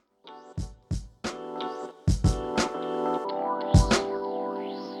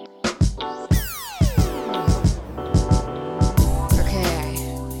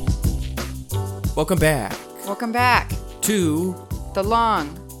Welcome back Welcome back to the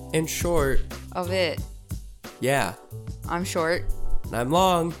long and short. of it. Yeah. I'm short. And I'm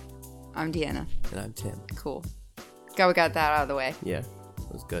long. I'm Deanna. And I'm Tim. Cool. Glad we got that out of the way. Yeah,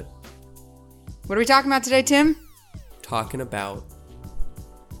 that was good. What are we talking about today, Tim? Talking about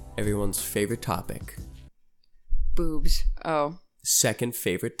everyone's favorite topic. Boobs. Oh. Second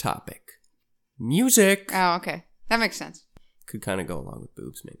favorite topic. Music. Oh, okay. That makes sense. Could kind of go along with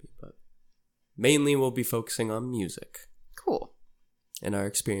boobs maybe, but mainly we'll be focusing on music. Cool. And our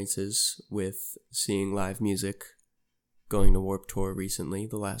experiences with seeing live music, going to Warped Tour recently,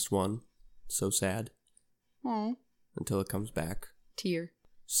 the last one. So sad. Oh. Until it comes back. Tear.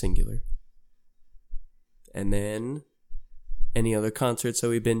 Singular. And then any other concerts that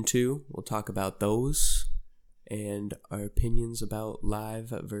we've been to, we'll talk about those and our opinions about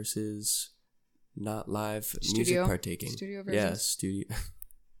live versus not live music partaking. Studio versions? Yeah, studio.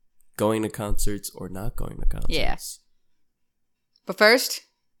 Going to concerts or not going to concerts. Yeah. But first,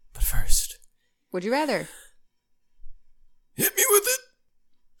 would you rather? Hit me with it.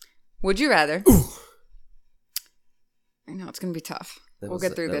 Would you rather? Ooh. I know it's going to be tough. We'll That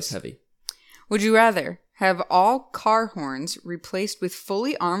get through was this. heavy. Would you rather have all car horns replaced with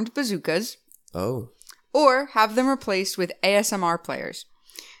fully armed bazookas Oh. or have them replaced with ASMR players?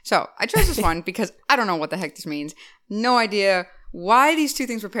 So, I chose this one because I don't know what the heck this means. No idea why these two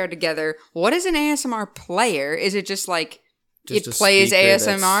things were paired together. What is an ASMR player? Is it just like Just it a plays speaker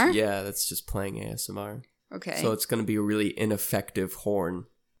ASMR? Yeah, that's just playing ASMR. Okay. So it's going to be a really ineffective horn.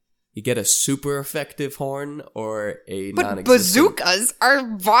 You get a super effective horn or a But non-existent. bazookas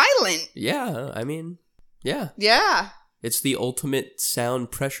are violent. Yeah, I mean, yeah. Yeah. It's the ultimate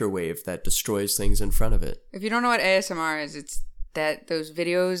sound pressure wave that destroys things in front of it. If you don't know what ASMR is, it's that those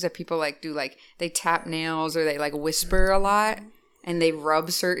videos that people like do, like they tap nails or they like whisper a lot and they rub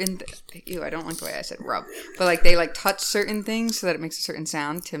certain ew, I don't like the way I said rub, but like they like touch certain things so that it makes a certain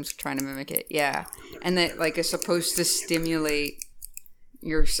sound. Tim's trying to mimic it. Yeah. And that like is supposed to stimulate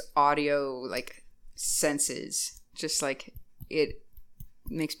your audio like senses, just like it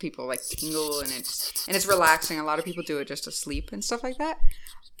makes people like tingle, and it's relaxing. A lot of people do it just to sleep and stuff like that.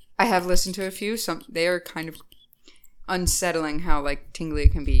 I have listened to a few. Some they are kind of unsettling how like tingly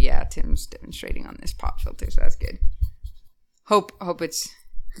it can be. Yeah, Tim's demonstrating on this pop filter, so that's good. Hope it's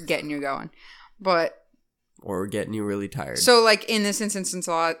getting you going, but Or getting you really tired. so like in this instance,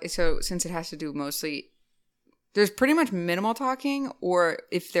 since it has to do mostly. There's pretty much minimal talking, or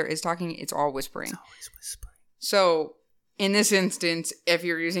if there is talking, it's all whispering. It's always whispering. So, in this instance, if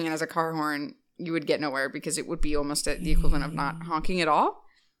you're using it as a car horn, you would get nowhere because it would be almost the equivalent of not honking at all.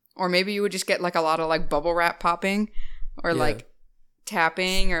 Or maybe you would just get like a lot of like bubble wrap popping or like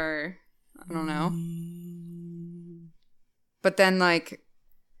tapping or I don't know. But then like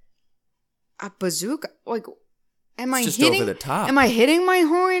a bazooka, like am I just hitting? over the top. Am I hitting my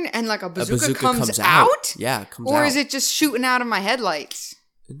horn and like a bazooka comes out? Yeah, it comes Or out. is it just shooting out of my headlights?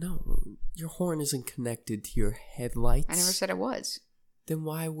 No, your horn isn't connected to your headlights. I never said it was. Then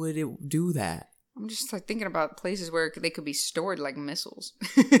why would it do that? I'm just like thinking about places where they could be stored like missiles.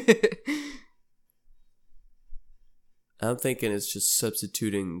 I'm thinking it's just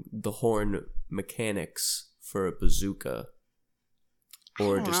substituting the horn mechanics for a bazooka.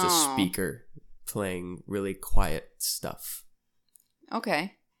 Or I don't just know. a speaker playing really quiet stuff.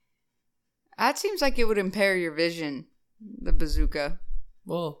 Okay. That seems like it would impair your vision, the bazooka.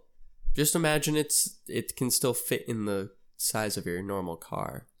 Well, just imagine it can still fit in the size of your normal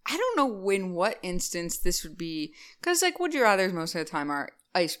car. I don't know in what instance this would be. Because, like, would you rathers most of the time are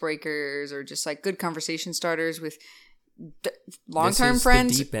icebreakers or just, like, good conversation starters with long-term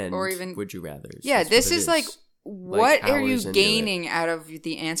friends. The deep end, or even. would you rather? Yeah, this is, like, what are you hours into gaining out of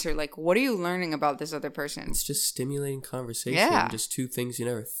the answer? Like, what are you learning about this other person? It's just stimulating conversation. Yeah. Just two things you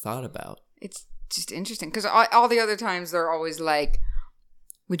never thought about. It's just interesting. Because all the other times they're always like,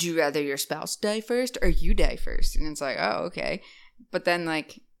 would you rather your spouse die first or you die first? And it's like, oh, okay. But then,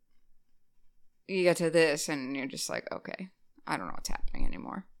 like, you get to this and you're just like, okay, I don't know what's happening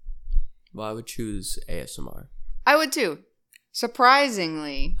anymore. Well, I would choose ASMR. I would too.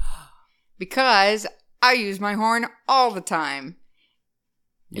 Surprisingly. Because I use my horn all the time.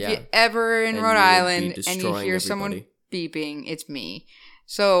 If you're ever in And Rhode you would be Island and you destroying hear someone everybody. beeping, it's me.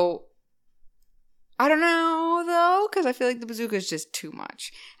 So, I don't know, though, because I feel like the bazooka is just too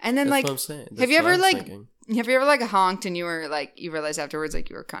much. And then, That's like, what I'm saying. have you ever, like, thinking. have you ever, like, honked and you were, like, you realized afterwards, like,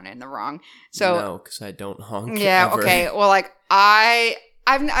 you were kind of in the wrong? So, No, because I don't honk yeah, ever. okay. Well, like, I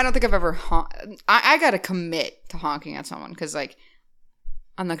don't think I've ever honked. I got to commit to honking at someone because, like,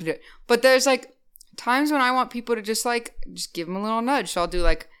 I'm not going to do it. But there's, like, times when I want people to just give them a little nudge. So I'll do,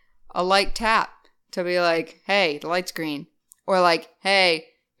 like, a light tap to be like, hey, the light's green. Or like, hey,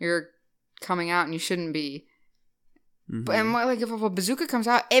 you're coming out and you shouldn't be. But and like, if a bazooka comes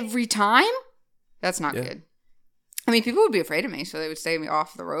out every time, that's not good. I mean, people would be afraid of me, so they would stay me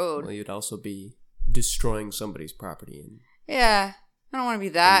off the road. Well, you'd also be destroying somebody's property. And yeah, I don't want to be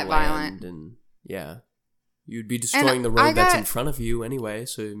that violent. And yeah. You'd be destroying the road that's in front of you anyway,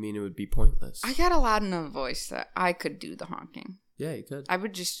 so I mean, it would be pointless. I got a loud enough voice that I could do the honking. Yeah, you could. I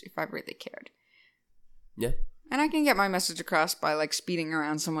would just, if I really cared. Yeah. And I can get my message across by, like, speeding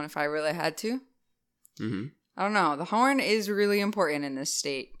around someone if I really had to. Mm-hmm. I don't know. The horn is really important in this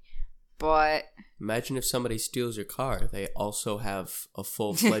state, but... Imagine if somebody steals your car. They also have a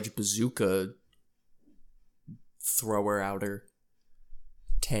full-fledged bazooka thrower-outer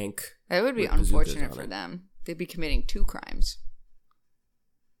tank. That would be unfortunate for them. They'd be committing 2 crimes.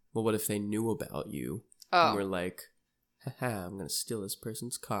 Well, what if they knew about you? Oh. And were like, haha, I'm going to steal this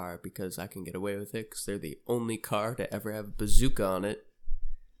person's car because I can get away with it because they're the only car to ever have a bazooka on it.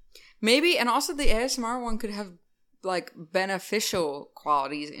 Maybe, and also the ASMR one could have, like, beneficial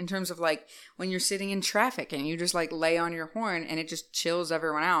qualities in terms of, like, when you're sitting in traffic and you just, like, lay on your horn and it just chills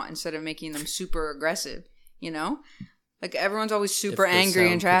everyone out instead of making them super aggressive, you know? Like, everyone's always super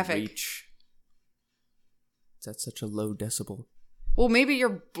angry in traffic. That's such a low decibel. Well, maybe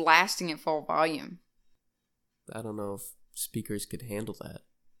you're blasting at full volume. I don't know if speakers could handle that.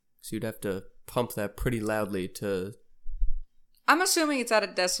 So you'd have to pump that pretty loudly to... I'm assuming it's at a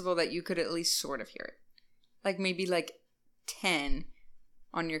decibel that you could at least sort of hear it. Like, maybe, like, 10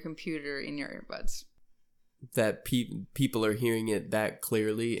 on your computer in your earbuds. That people are hearing it that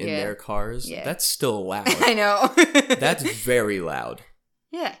clearly in their cars? Yeah. That's still loud. I know. That's very loud.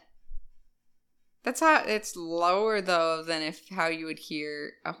 Yeah. That's how it's lower though than how you would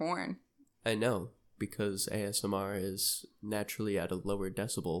hear a horn. I know, because ASMR is naturally at a lower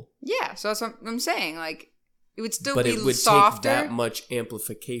decibel. Yeah, so that's what I'm saying. Like, it would still but be it would softer. Take that much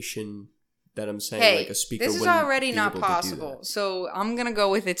amplification that I'm saying. Hey, like a speaker. This is already not possible. So I'm gonna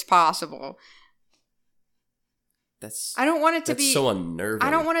go with it's possible. I don't want it to be so unnerving. I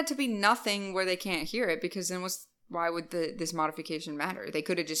don't want it to be nothing where they can't hear it, because then why would this modification matter? They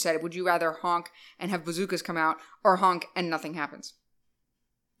could have just said, would you rather honk and have bazookas come out or honk and nothing happens?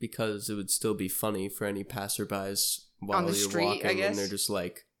 Because it would still be funny for any passerbys while on the you're street, walking, I guess. And they're just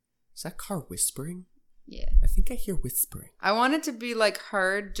like, is that car whispering? Yeah. I think I hear whispering. I want it to be like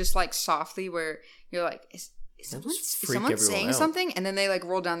heard just like softly, where you're like, is someone saying something? And then they like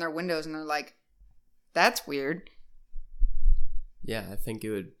roll down their windows and they're like, that's weird. Yeah, I think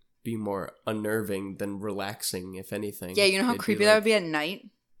it would be more unnerving than relaxing, if anything. Yeah, you know how creepy that would be at night?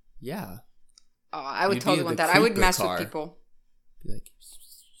 Yeah. Oh, I would totally want that. I would mess with people. Be like,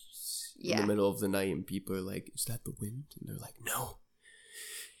 in the middle of the night, and people are like, is that the wind? And they're like, no,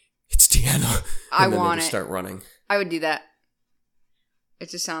 it's Deanna. And then they just start running. I would do that.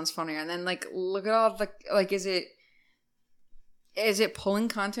 It just sounds funnier. And then, like, look at all the, like, is it pulling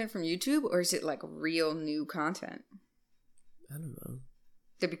content from YouTube, or is it, like, real new content? I don't know.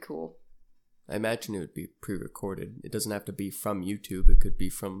 That'd be cool. I imagine it would be pre-recorded. It doesn't have to be from YouTube. It could be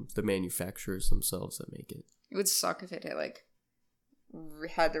from the manufacturers themselves that make it. It would suck if it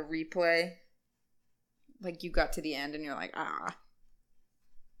had to replay. Like, you got to the end and you're like, ah.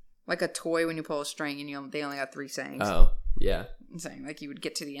 Like a toy when you pull a string and they only got 3 sayings. Oh, yeah. I'm saying, like, you would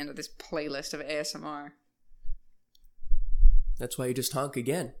get to the end of this playlist of ASMR. That's why you just honk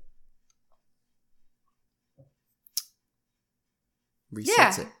again.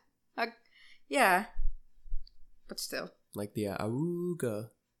 Resets it. Yeah. But still. Like the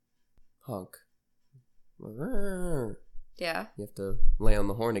auga honk. Yeah. You have to lay on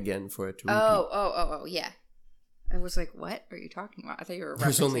the horn again for it to repeat. Oh, yeah. I was like, what are you talking about? I thought you were referencing.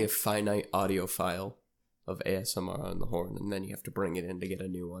 There's only a finite audio file of ASMR on the horn, and then you have to bring it in to get a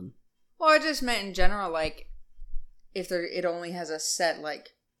new one. Well, I just meant in general, like, if it only has a set, like,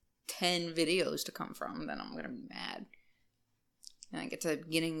 10 videos to come from, then I'm going to be mad. And I get to the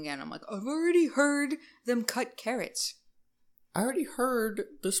beginning again, I'm like, I've already heard them cut carrots. I already heard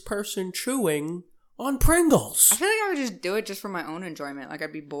this person chewing on Pringles. I feel like I would just do it just for my own enjoyment. Like,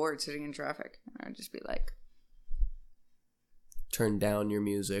 I'd be bored sitting in traffic. And I'd just be like... Turn down your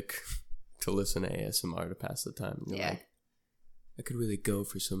music to listen to ASMR to pass the time. You're like, I could really go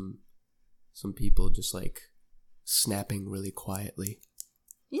for some people just, like, snapping really quietly.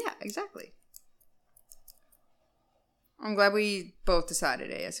 Yeah, exactly. I'm glad we both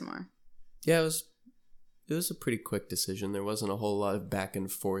decided ASMR. Yeah, it was a pretty quick decision. There wasn't a whole lot of back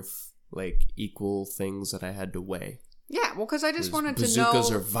and forth, like, equal things that I had to weigh. Yeah, well, because I just wanted to know...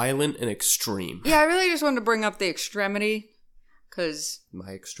 Bazookas are violent and extreme. Yeah, I really just wanted to bring up the extremity, because... My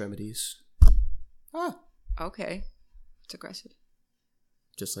extremities. Ah. Okay. It's aggressive.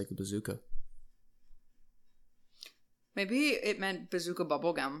 Just like a bazooka. Maybe it meant bazooka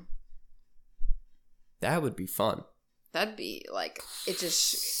bubblegum. That would be fun. That'd be like, it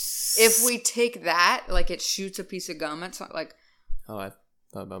just, if we take that, like it shoots a piece of gum, it's not like. Oh, I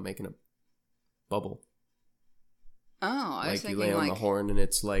thought about making a bubble. Oh, I was like you thinking lay on the horn and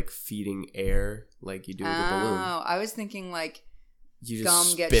it's like feeding air like you do with a balloon. Oh, I was thinking like you gum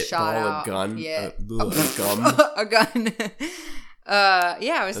just gets shot spitball out. a gun. Yeah. Gum. A gun.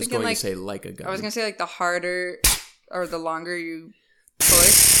 Yeah, I was thinking going like. to say like a gun. I was gonna say like the harder or the longer you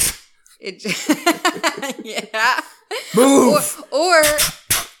push, it. Yeah. Move.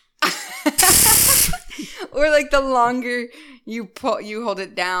 Or like the longer you hold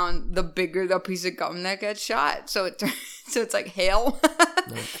it down, the bigger the piece of gum that gets shot. So it's like hail.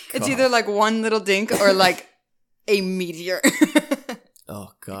 It's either like one little dink or like a meteor.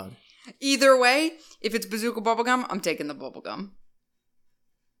 Oh God. Either way, if it's bazooka bubblegum, I'm taking the bubblegum.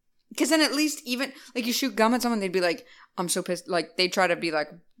 Because then at least even, like, you shoot gum at someone, they'd be like, I'm so pissed. Like, they'd try to be like,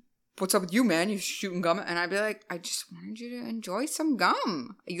 what's up with you, man? You're shooting gum. And I'd be like, I just wanted you to enjoy some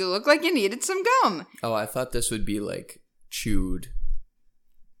gum. You look like you needed some gum. Oh, I thought this would be like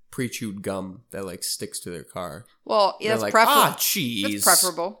pre-chewed gum that like sticks to their car. Well, yeah, that's like, preferable. Ah, cheese. That's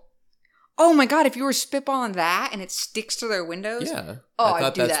preferable. Oh my God, if you were spitballing that and it sticks to their windows. Yeah. Oh, I thought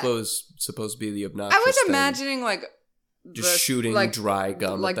I'd do that that. was supposed to be the obnoxious I was thing. imagining like. Just shooting dry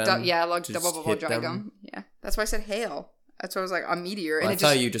gum like at them. Yeah, like Just double hit dry them. gum. Yeah, that's why I said hail. That's why I was like a meteor. Well, And I it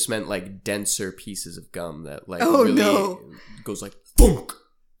thought just, you just meant like denser pieces of gum that like Oh, really no. goes like thunk.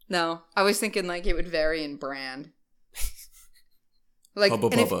 No, I was thinking like it would vary in brand. Like, Hubba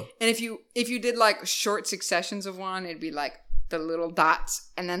and bubba. if you did like short successions of one, it'd be like the little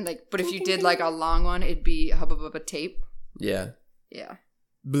dots, and then like, but if you did like a long one, it'd be Hubba Bubba tape. Yeah. Yeah,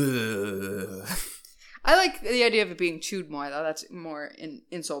 Bleh. I like the idea of it being chewed more though. That's more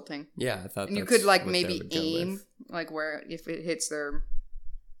insulting. Yeah, I thought. And you that's could like what they maybe would go aim with. like where if it hits their.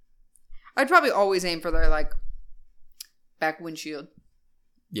 I'd probably always aim for their like back windshield.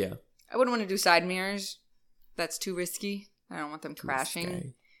 Yeah. I wouldn't want to do side mirrors. That's too risky. I don't want them crashing.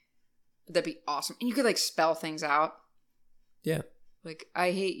 Okay. But that'd be awesome. And you could like spell things out. Yeah. Like,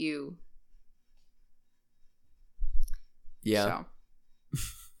 I hate you. Yeah. So,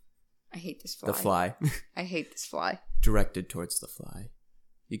 I hate this fly. The fly. I hate this fly. Directed towards the fly.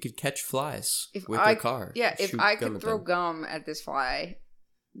 You could catch flies with your car. Yeah, if Shoot I gum could at throw them. gum at this fly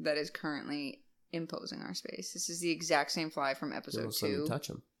that is currently imposing our space. This is the exact same fly from episode Just let me 2. touch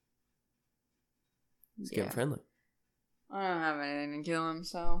him. He's Yeah. getting friendly. I don't have anything to kill him,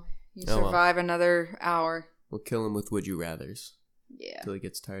 so you Oh, well. survive another hour. We'll kill him with would you rathers Yeah. until he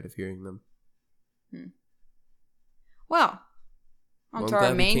gets tired of hearing them. Well, on Well, to I'm our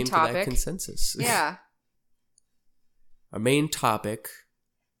glad we main came to that topic. consensus. Yeah. Our main topic,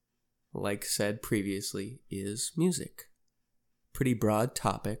 like said previously, is music. Pretty broad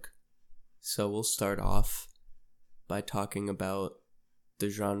topic. So we'll start off by talking about the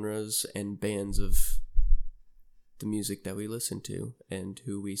genres and bands of the music that we listen to and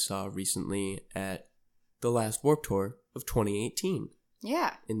who we saw recently at the last Warped Tour of 2018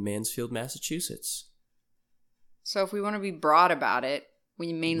 Yeah. in Mansfield, Massachusetts. So if we want to be broad about it,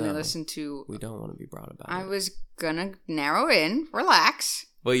 we mainly No. listen to... We don't want to be broad about I it. was gonna narrow in. Relax.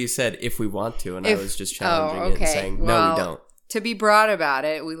 Well, you said if we want to, and I If- was just challenging oh, it and okay. saying, no, Well, we don't. To be broad about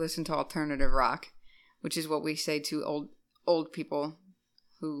it, we listen to alternative rock, which is what we say to old people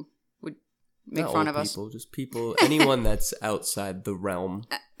who would make Not fun old of us. people, just people, anyone that's outside the realm.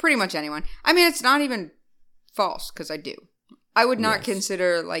 Pretty much anyone. I mean, it's not even false, because I do. I would not Yes.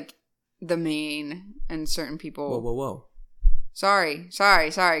 consider, like, the main and certain people... Whoa, whoa, whoa. Sorry.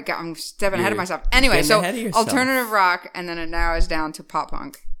 I'm stepping ahead of You're myself. Anyway, getting so ahead of yourself. alternative rock, and then it narrows down to pop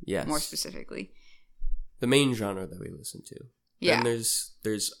punk, Yes. more specifically. The main genre that we listen to. Yeah. Then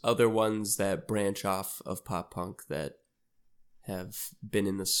there's other ones that branch off of pop punk that have been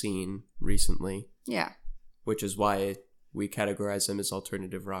in the scene recently, Yeah. which is why we categorize them as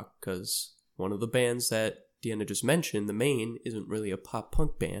alternative rock, because one of the bands that Deanna just mentioned, the main, isn't really a pop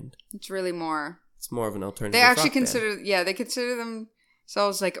punk band. It's really more... It's more of an alternative They actually rock band. they consider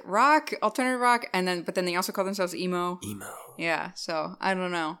themselves like rock, alternative rock, but then they also call themselves emo. Emo. Yeah, so I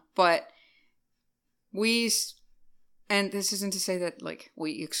don't know. But and this isn't to say that like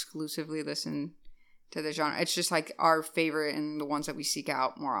we exclusively listen to the genre. It's just like our favorite and the ones that we seek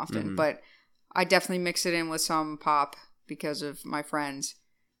out more often. Mhm. But I definitely mix it in with some pop because of my friends.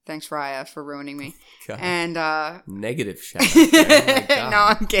 Thanks, Raya, for ruining me. God. And Negative shout out there. Oh my God. no,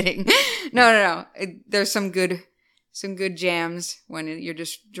 I'm kidding. No. There's some good some good jams when you're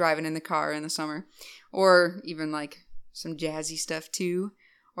just driving in the car in the summer, or even like some jazzy stuff too.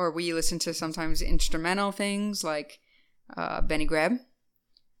 Or we listen to sometimes instrumental things like Benny Greb.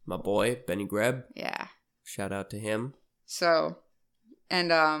 My boy, Benny Greb. Yeah. Shout out to him. So,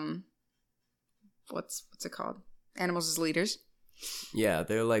 and what's it called? Animals as Leaders. Yeah,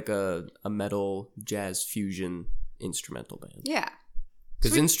 they're like a metal jazz fusion instrumental band. Yeah.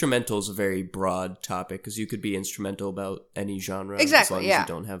 Because instrumental is a very broad topic, because you could be instrumental about any genre. Exactly, as long yeah. as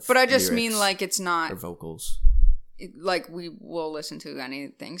you don't have but I just lyrics mean like it's not or vocals. like we will listen to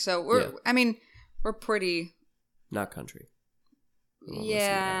anything. So we're pretty. Not country. I won't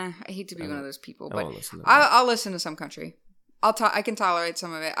Yeah, I hate to be one of those people, I but won't listen to that. I'll listen to some country. I can tolerate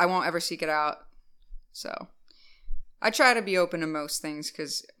some of it. I won't ever seek it out. So I try to be open to most things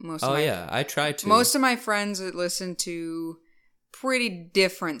because I try to. Most of my friends listen to pretty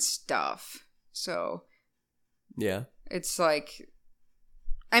different stuff. So yeah, it's like,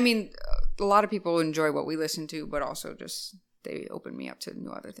 I mean, a lot of people enjoy what we listen to, but also just they open me up to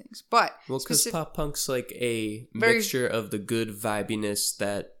new other things. But because pop punk's like a mixture of the good vibiness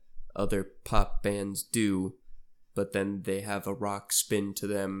that other pop bands do, but then they have a rock spin to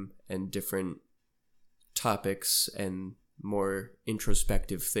them and different topics and more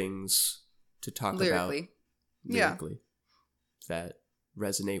introspective things to talk about lyrically that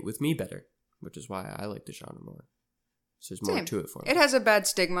resonate with me better, which is why I like the genre more. So there's more to it for me. It has a bad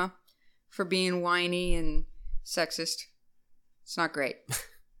stigma for being whiny and sexist. It's not great.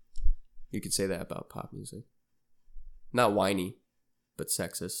 You could say that about pop music. Not whiny, but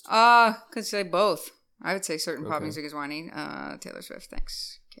sexist. Could say both. I would say certain pop music is whiny. Taylor Swift,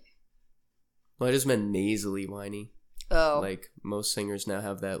 thanks. Okay. Well, I just meant nasally whiny. Oh. Like, most singers now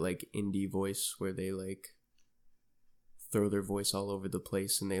have that, like, indie voice where they, like, throw their voice all over the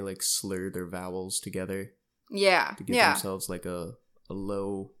place and they, like, slur their vowels together. Yeah. To give themselves, like, a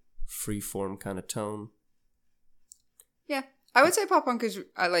low, free-form kind of tone. Yeah. I would say pop punk is,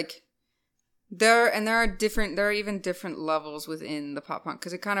 there are even different levels within the pop punk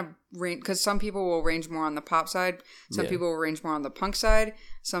because it kind of because some people will range more on the pop side, some people will range more on the punk side,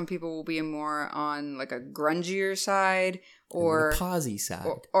 some people will be more on like a grungier side or a posy side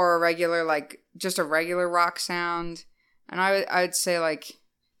or a regular just a regular rock sound. And I would say like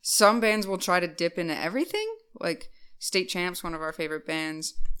some bands will try to dip into everything. Like State Champs, one of our favorite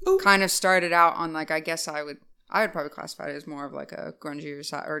bands, kind of started out on like I guess I would probably classify it as more of like a grungier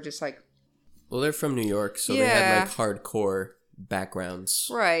side or just like. Well, they're from New York, so they had like hardcore backgrounds.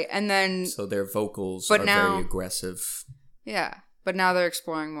 Right, and then... So their vocals are very aggressive. Yeah, but now they're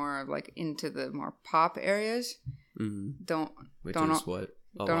exploring more of like into the more pop areas. Mm-hmm. Don't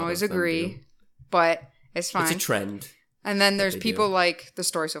always agree, but it's fine. It's a trend. And then there's people like The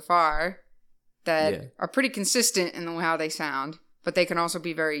Story So Far that are pretty consistent in how they sound, but they can also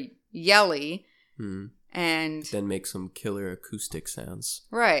be very yelly. Mm-hmm. And then make some killer acoustic sounds.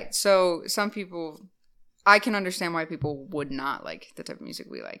 Right. So some people, I can understand why people would not like the type of music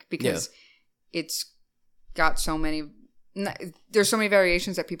we like because it's got so many, there's so many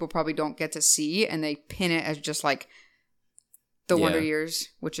variations that people probably don't get to see and they pin it as just like the Wonder Years,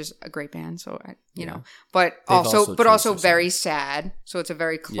 which is a great band. So, you know, but also very sad. So it's a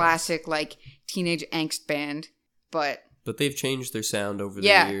very classic like teenage angst band, but they've changed their sound over the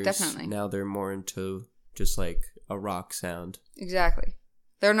years. Yeah, definitely. Now they're more into just like a rock sound. Exactly.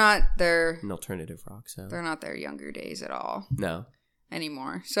 They're not an alternative rock sound. They're not their younger days at all. No.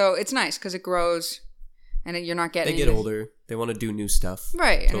 Anymore. So it's nice because it grows and you're not getting... They get older. They want to do new stuff.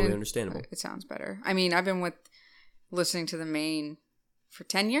 Right. Totally understandable. It sounds better. I mean, I've been listening to The Maine for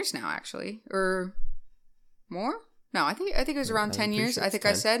 10 years now, actually. Or more? No, I think it was around 10 years. I think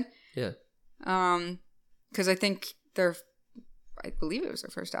 10. I said. Yeah. Because I think I believe it was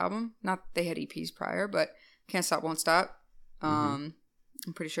their first album. Not they had EPs prior, but Can't Stop, Won't Stop. I'm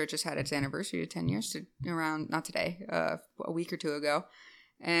pretty sure it just had its anniversary of 10 years not today, a week or two ago.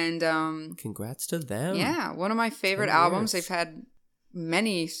 And congrats to them. Yeah, one of my favorite albums. They've had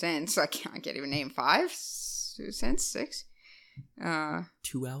many since. I can't even name 5 since 6.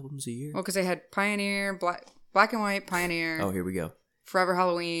 2 albums a year. Well, because they had Pioneer, Black and White, Pioneer. Oh, here we go. Forever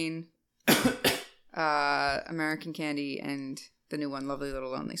Halloween, American Candy, and the new one, Lovely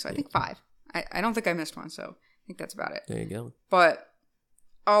Little Lonely. So I think 5. I don't think I missed one, so I think that's about it. There you go. But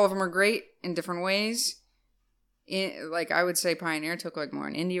all of them are great in different ways. I would say Pioneer took like more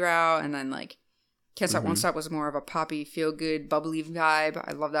an indie route, and then like Can't Stop, Won't Stop was more of a poppy, feel good, bubbly vibe.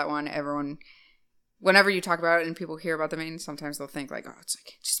 I love that one. Everyone, whenever you talk about it and people hear about the Maine, sometimes they'll think like, oh, it's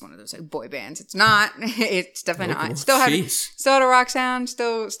like just one of those like boy bands. It's not. It's definitely not. It still had a rock sound.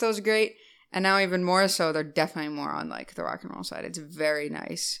 Still is great. And now even more so, they're definitely more on like the rock and roll side. It's very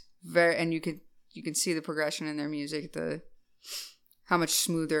nice. And you can see the progression in their music, how much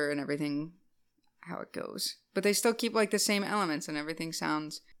smoother and everything, how it goes. But they still keep like the same elements and everything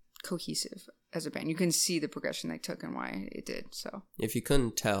sounds cohesive as a band. You can see the progression they took and why it did. So if you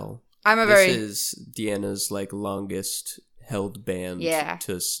couldn't tell, this is Deanna's like longest held band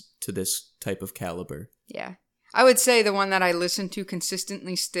to this type of caliber. Yeah. I would say the one that I listen to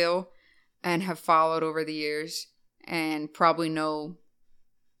consistently still and have followed over the years and probably know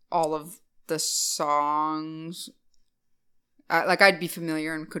all of the songs. I'd be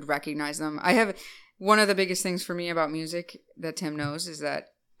familiar and could recognize them. I have one of the biggest things for me about music that Tim knows is that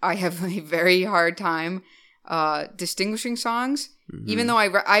I have a very hard time distinguishing songs, even though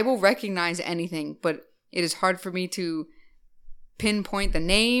I will recognize anything, but it is hard for me to pinpoint the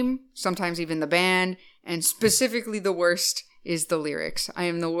name, sometimes even the band, and specifically the worst is the lyrics. I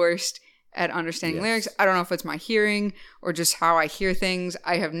am the worst at understanding lyrics. I don't know if it's my hearing or just how I hear things.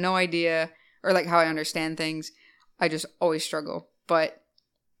 I have no idea, or like how I understand things. I just always struggle. But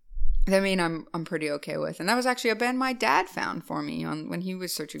I mean, I'm pretty okay with. And that was actually a band my dad found for me when he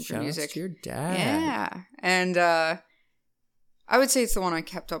was searching for music. Shout out to your dad. Yeah. And I would say it's the one I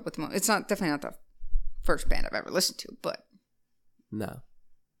kept up with most. It's definitely not the first band I've ever listened to, but no.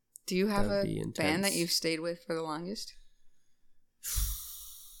 Do you have a band that you've stayed with for the longest?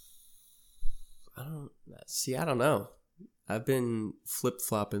 I don't know. I've been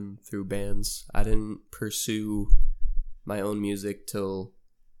flip-flopping through bands. I didn't pursue my own music till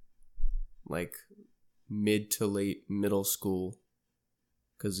like mid to late middle school,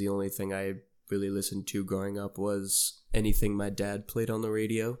 because the only thing I really listened to growing up was anything my dad played on the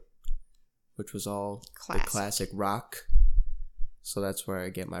radio, which was all the classic rock. So that's where I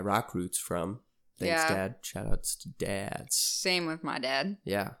get my rock roots from. Thanks, Dad. Shout outs to dads. Same with my dad.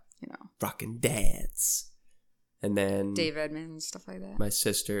 Yeah. Rockin' dads. And then Dave Edmunds, stuff like that. My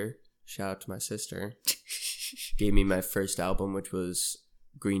sister, shout out to my sister, gave me my first album, which was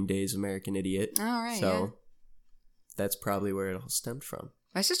Green Day's American Idiot. Oh, right. So that's probably where it all stemmed from.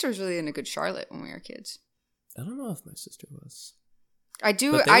 My sister was really into Good Charlotte when we were kids. I don't know if my sister was. I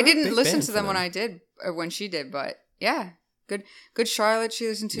didn't listen to them when she did, but yeah. Good Charlotte she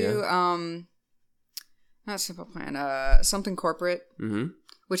listened to. Yeah. Not Simple Plan. Something Corporate. Mm-hmm.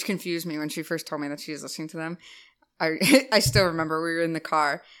 Which confused me when she first told me that she was listening to them. I still remember we were in the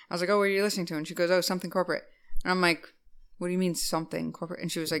car. I was like, "Oh, what are you listening to?" And she goes, "Oh, Something Corporate." And I'm like, "What do you mean Something Corporate?" And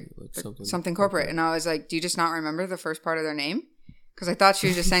she was like something corporate. And I was like, "Do you just not remember the first part of their name?" Because I thought she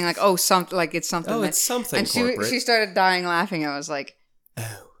was just saying like, "Oh, something like it's something." Oh, it's something. And she started dying laughing. I was like,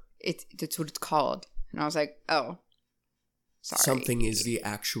 "Oh, that's what it's called." And I was like, "Oh, sorry." Something is the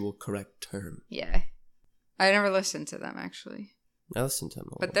actual correct term. Yeah, I never listened to them actually. I listened to them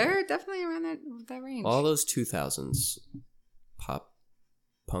but they're definitely around that range. All those 2000s pop,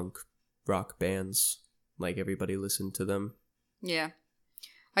 punk, rock bands, like everybody listened to them. Yeah.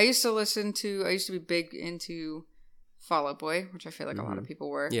 I used to be big into Fall Out Boy, which I feel like a lot of people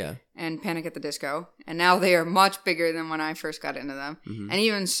were. Yeah. And Panic at the Disco. And now they are much bigger than when I first got into them. Mm-hmm. And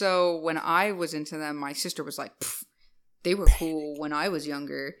even so, when I was into them, my sister was like, they were cool when I was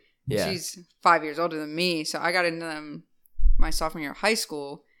younger. Yeah. She's 5 years older than me, so I got into them my sophomore year of high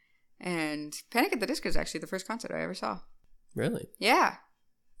school, and Panic at the Disco is actually the first concert I ever saw. Really? Yeah.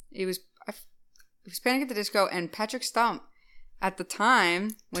 It was Panic at the Disco, and Patrick Stump at the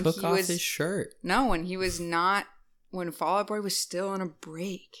time when took off his shirt. No, when Fall Out Boy was still on a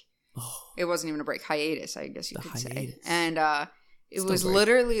break. Oh. It wasn't even a break, hiatus, I guess you could say. And it was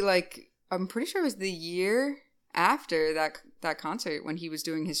literally like, I'm pretty sure it was the year after that concert when he was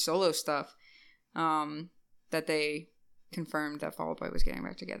doing his solo stuff, that they confirmed that Fall Out Boy was getting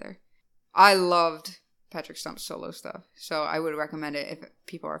back together. I loved Patrick Stump's solo stuff, so I would recommend it if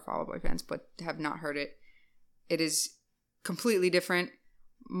people are Fall Out Boy fans but have not heard it. It is completely different,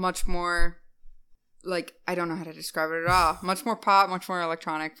 much more like, I don't know how to describe it at all. Much more pop, much more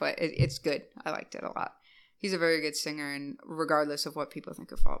electronic, but it's good. I liked it a lot. He's a very good singer, and regardless of what people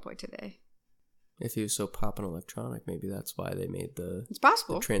think of Fall Out Boy today. If he was so pop and electronic, maybe that's why they made the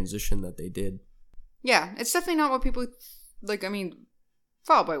transition that they did. Yeah, it's definitely not what people like. I mean,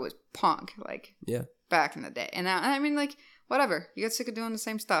 Fall Out Boy was punk, like, back in the day. And I mean, like, whatever. You get sick of doing the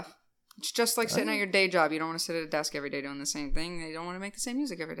same stuff. It's just like sitting at your day job. You don't want to sit at a desk every day doing the same thing. You don't want to make the same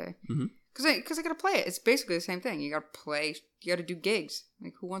music every day. Because I got to play it. It's basically the same thing. You got to play. You got to do gigs.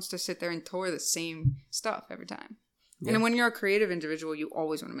 Like, who wants to sit there and tour the same stuff every time? Yeah. And when you're a creative individual, you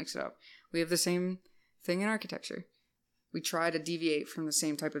always want to mix it up. We have the same thing in architecture. We try to deviate from the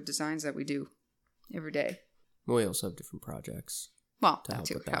same type of designs that we do every day. We also have different projects. Well, that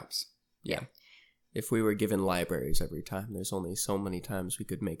too helps. Yeah. If we were given libraries every time, there's only so many times we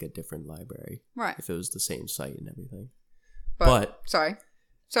could make a different library. Right. If it was the same site and everything. But sorry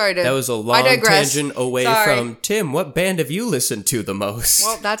to... That was a long tangent away from... Tim, what band have you listened to the most?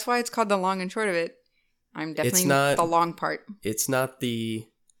 Well, that's why it's called The Long and Short of It. I'm definitely the long part. It's not the...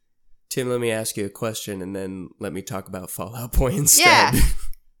 Tim, let me ask you a question and then let me talk about Fall Out Boy instead. Yeah.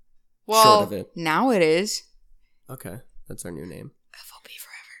 Well, Short of it. Now it is. Okay. That's our new name. FOB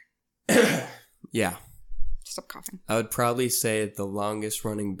forever. Yeah. Stop coughing. I would probably say the longest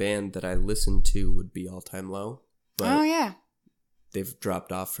running band that I listened to would be All Time Low. But oh, yeah. They've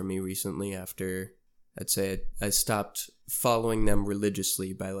dropped off for me recently after, I'd say, I stopped following them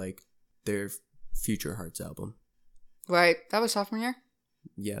religiously by, like, their Future Hearts album. Right. That was sophomore year?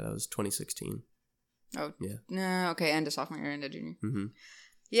 Yeah, that was 2016. Oh. Yeah. No, okay. End of sophomore year, end of junior. Mm-hmm.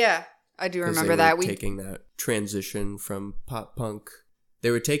 Yeah. I do remember that. We taking that transition from pop punk.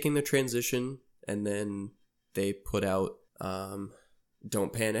 They were taking the transition, and then they put out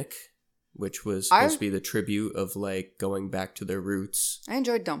Don't Panic, which was supposed to be the tribute of, like, going back to their roots. I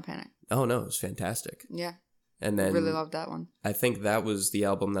enjoyed Don't Panic. Oh, no, it was fantastic. Yeah. And then... I really loved that one. I think that was the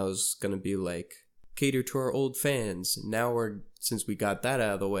album that was going to be, like, cater to our old fans. Now since we got that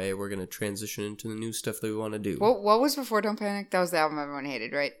out of the way, we're going to transition into the new stuff that we want to do. What was before Don't Panic? That was the album everyone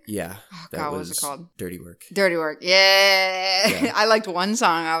hated, right? Yeah. Oh, God, what was it called? Dirty Work. Dirty Work. Yeah. I liked one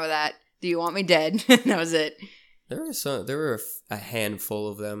song out of that. Do You Want Me Dead? That was it. There were a handful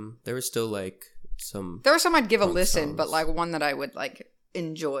of them. There were still, like, some... There were some I'd give a listen, songs. but, like, one that I would, like,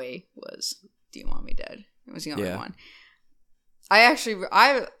 enjoy was Do You Want Me Dead? It was the only one.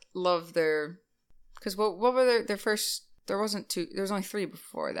 I love their... Because what were their first... There wasn't two... There was only three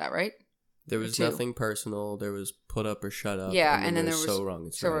before that, right? There was Nothing Personal. There was Put Up or Shut Up. Yeah, and then there was So Wrong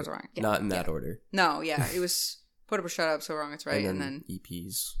It's So Right. Was Wrong. Yeah. Not in that order. No, yeah. It was Put Up or Shut Up, So Wrong It's Right, and then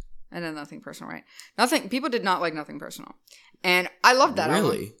EPs. And then Nothing Personal, right? People did not like Nothing Personal. And I loved that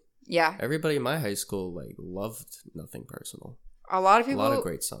album. Really? Yeah. Everybody in my high school, like, loved Nothing Personal. A lot of people... A lot of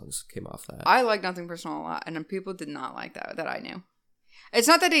great songs came off that. I like Nothing Personal a lot, and then people did not like that I knew. It's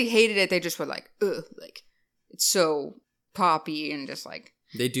not that they hated it, they just were like, ugh, like, it's so poppy and just, like,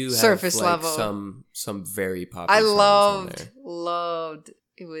 they do have, surface like, level. some very poppy songs on there. loved,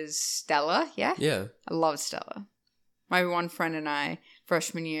 it was Stella, yeah? Yeah. I loved Stella. My one friend and I,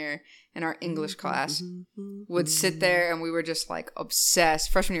 freshman year, in our English class, would sit there and we were just, like, obsessed.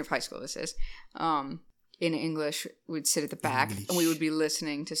 Freshman year of high school, this is. In English, we'd sit at the back and we would be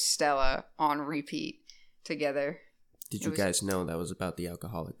listening to Stella on repeat together. Did you guys know that was about the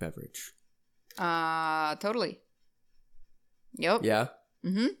alcoholic beverage? Totally. Yep. Yeah?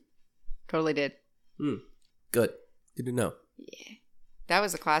 Mm-hmm. Totally did. Good to know. Yeah. That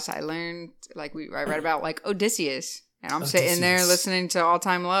was the class I learned, like, I read about, like, Odysseus. And I'm sitting there listening to All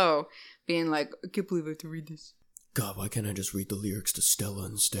Time Low, being like, I can't believe I have to read this. God, why can't I just read the lyrics to Stella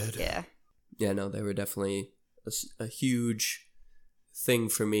instead? Yeah. Yeah, no, they were definitely a huge thing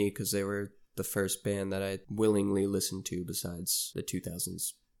for me because they were the first band that I willingly listened to besides the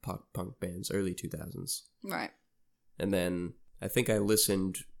 2000s punk bands, early 2000s. Right. And then I think I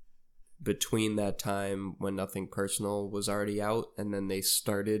listened between that time when Nothing Personal was already out and then they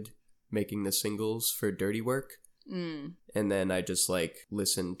started making the singles for Dirty Work. And then I just, like,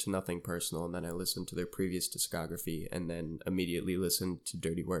 listened to Nothing Personal and then I listened to their previous discography and then immediately listened to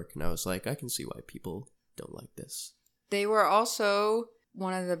Dirty Work and I was like, I can see why people don't like this. They were also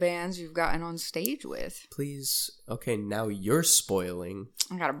one of the bands you've gotten on stage with. Please. Okay, now you're spoiling.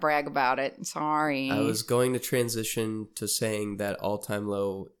 I gotta brag about it. Sorry. I was going to transition to saying that All Time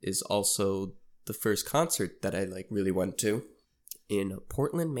Low is also the first concert that I, like, really went to in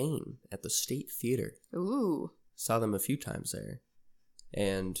Portland, Maine at the State Theater. Ooh. Saw them a few times there.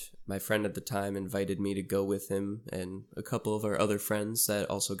 And my friend at the time invited me to go with him and a couple of our other friends that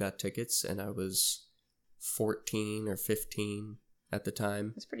also got tickets. And I was 14 or 15 at the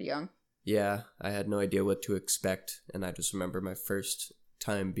time. That's pretty young. Yeah, I had no idea what to expect. And I just remember my first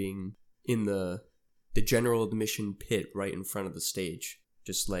time being in the general admission pit right in front of the stage.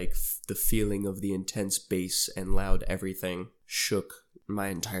 Just like the feeling of the intense bass and loud everything shook my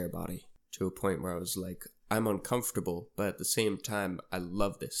entire body to a point where I was like, I'm uncomfortable, but at the same time, I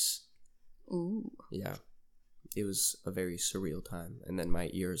love this. Ooh. Yeah. It was a very surreal time. And then my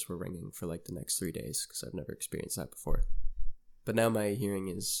ears were ringing for like the next 3 days because I've never experienced that before. But now my hearing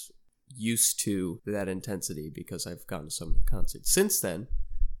is used to that intensity because I've gone to so many concerts since then.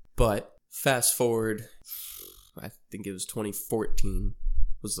 But fast forward, I think it was 2014,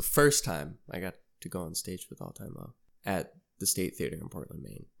 was the first time I got to go on stage with All Time Low at the State Theater in Portland,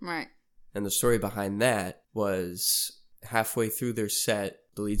 Maine. Right. And the story behind that was halfway through their set,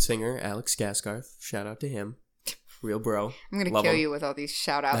 the lead singer, Alex Gaskarth. Shout out to him. Real bro. I'm going to Love kill him. you with all these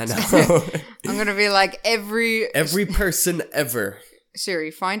shout outs. I know. I'm going to be like every person ever. Siri,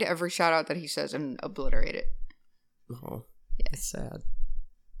 find every shout out that he says and obliterate it. Oh, that's sad.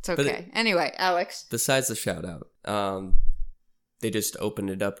 It's okay. Anyway, Alex. Besides the shout out, they just opened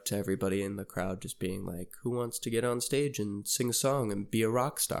it up to everybody in the crowd, just being like, who wants to get on stage and sing a song and be a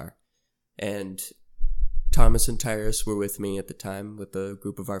rock star? And Thomas and Tyrus were with me at the time with a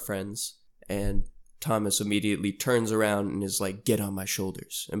group of our friends, and Thomas immediately turns around and is like, get on my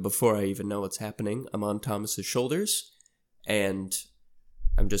shoulders. And before I even know what's happening, I'm on Thomas's shoulders, and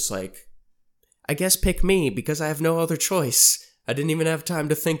I'm just like, I guess pick me because I have no other choice. I didn't even have time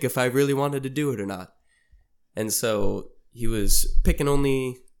to think if I really wanted to do it or not. And so he was picking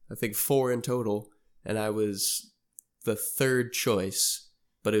only, I think, 4 in total, and I was the third choice,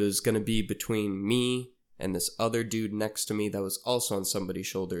 but it was going to be between me and this other dude next to me that was also on somebody's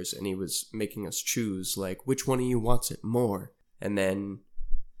shoulders, and he was making us choose, like, which one of you wants it more? And then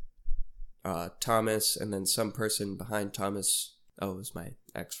Thomas, and then some person behind Thomas, it was my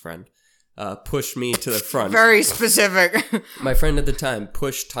ex-friend, pushed me to the front. Very specific. My friend at the time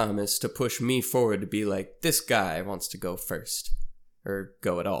pushed Thomas to push me forward to be like, this guy wants to go first, or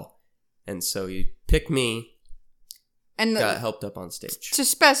go at all. And so he picked me, and got helped up on stage. To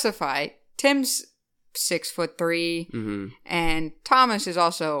specify, Tim's 6'3", and Thomas is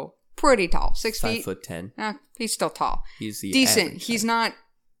also pretty tall, 6 feet. 5'10". He's still tall. He's the decent. average He's height. not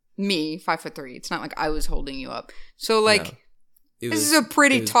me, 5'3". It's not like I was holding you up. So like, No. this is a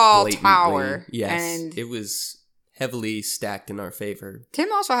pretty tall blatantly- tower. Yes, and it was heavily stacked in our favor.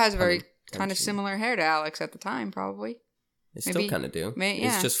 Tim also has a very kind of Attention. similar hair to Alex at the time, probably. They still Maybe- kind of do.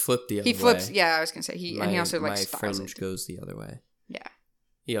 yeah. It's just flipped the other way. He flips. Yeah, I was gonna say he also like my styles fringe it. goes the other way. Yeah.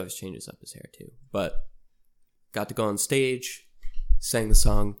 He always changes up his hair too. But got to go on stage, sang the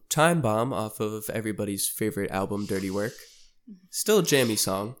song Time Bomb off of everybody's favorite album, Dirty Work. Still a jammy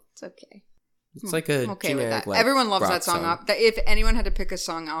song. It's okay. It's like a Okay with generic, that. like, Everyone loves rock that song. If anyone had to pick a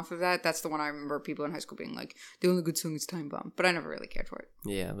song off of that, that's the one I remember people in high school being like, the only good song is Time Bomb. But I never really cared for it.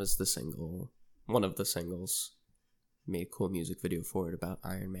 Yeah, it was the single. One of the singles. Made a cool music video for it about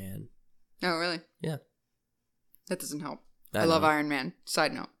Iron Man. Oh, really? Yeah. That doesn't help. I I love know. Iron Man.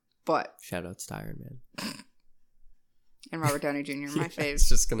 Side note. But, Shoutouts to Iron Man. and Robert Downey Jr., my I fave. was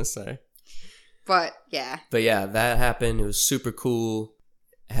just gonna say. But, yeah. But yeah, that happened. It was super cool.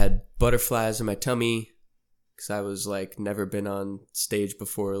 I had butterflies in my tummy because I was like never been on stage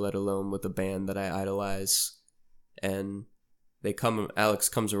before, let alone with a band that I idolize. And Alex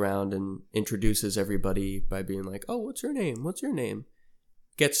comes around and introduces everybody by being like, "Oh, what's your name? What's your name?"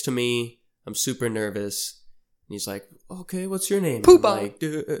 Gets to me. I'm super nervous. And he's like, "Okay, what's your name?" Poopa. I'm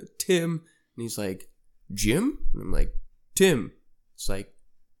like, Tim. And he's like, "Jim?" And I'm like, "Tim." It's like,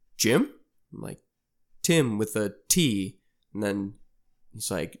 "Jim?" I'm like, "Tim with a T." And then he's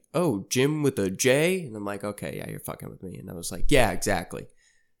like, "Oh, Jim with a J?" And I'm like, "Okay, yeah, you're fucking with me." And I was like, "Yeah, exactly." And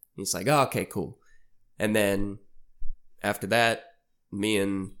he's like, "Oh, okay, cool." And then after that, me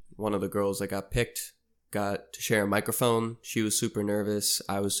and one of the girls that got picked got to share a microphone. She was super nervous.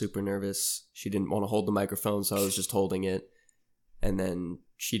 I was super nervous. She didn't want to hold the microphone, so I was just holding it. And then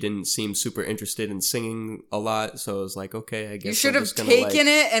she didn't seem super interested in singing a lot, so I was like, okay, I guess You should I'm have just gonna, taken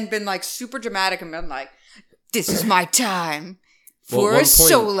it and been like super dramatic and been like, this is my time for a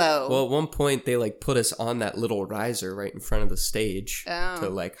solo. Well, at one point, they like put us on that little riser right in front of the stage Oh. to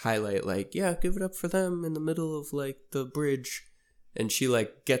like highlight, like, yeah, give it up for them in the middle of like the bridge. And she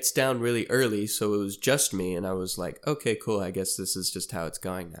like gets down really early, so it was just me, and I was like, okay, cool, I guess this is just how it's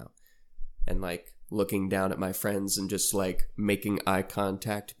going now. And like looking down at my friends and just like making eye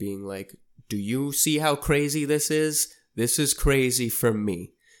contact, being like, do you see how crazy this is? This is crazy for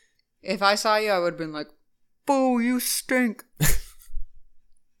me. If I saw you, I would have been like, boo, you stink.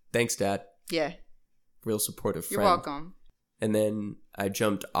 Thanks, Dad. Yeah, Real supportive friend. you're welcome. And then I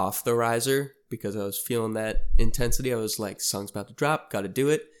jumped off the riser because I was feeling that intensity. I was like, song's about to drop, gotta do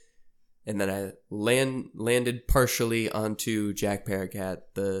it. And then I landed partially onto Jack Paracat,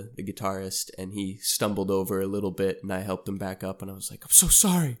 the guitarist, and he stumbled over a little bit, and I helped him back up, and I was like, I'm so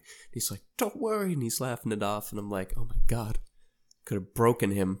sorry. And he's like, don't worry, and he's laughing it off, and I'm like, oh my God, could have broken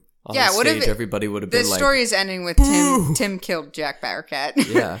him. On Yeah, the what if stage, everybody would have been This like, story is ending with "Boo!" Tim killed Jack Barracat.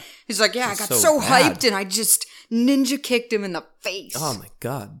 Yeah. He's like, yeah, I It's got so so bad. hyped and I just ninja kicked him in the face. oh my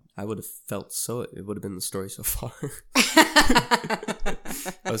God, I would have felt so, it would have been the story so far.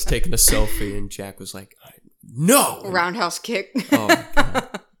 I was taking a selfie, and Jack was like, no! Roundhouse kick. Oh my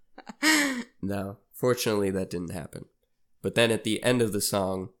God. No, fortunately that didn't happen. But then at the end of the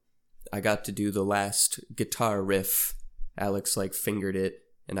song, I got to do the last guitar riff. Alex like fingered it,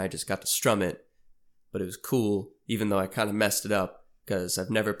 and I just got to strum it. But it was cool, even though I kind of messed it up, because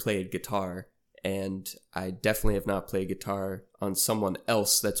I've never played guitar, and I definitely have not played guitar on someone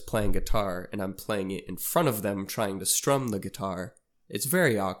else that's playing guitar, and I'm playing it in front of them trying to strum the guitar. It's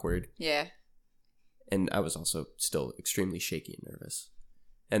very awkward. Yeah. And I was also still extremely shaky and nervous.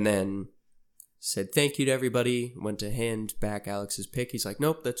 And then said thank you to everybody, went to hand back Alex's pick. He's like,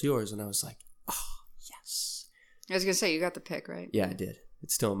 nope, that's yours. And I was like, oh, yes. I was going to say, you got the pick, right? Yeah, I did.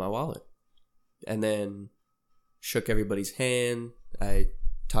 It's still in my wallet. And then shook everybody's hand. I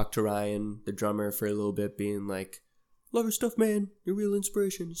talked to Ryan, the drummer, for a little bit, being like, love your stuff, man. You're a real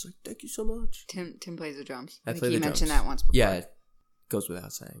inspiration. He's like, thank you so much. Tim plays the drums. I think play the you drums. mentioned that once before. Yeah, it goes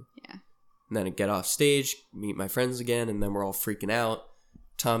without saying. Yeah. And then I get off stage, meet my friends again, and then we're all freaking out.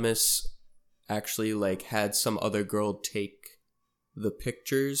 Thomas actually had some other girl take the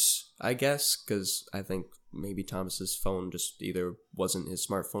pictures, I guess, because I think maybe Thomas's phone just either wasn't his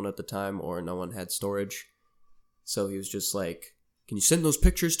smartphone at the time or no one had storage. So he was just like, can you send those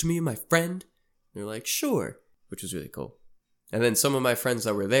pictures to me and my friend? And they're like, sure, which was really cool. And then some of my friends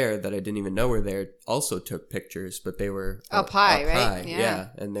that were there that I didn't even know were there also took pictures, but they were up high, right? High. Yeah.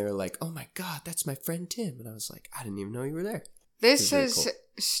 And they were like, oh my God, that's my friend Tim. And I was like, I didn't even know you were there. This has really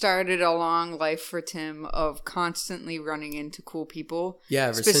cool. started a long life for Tim of constantly running into cool people. Yeah,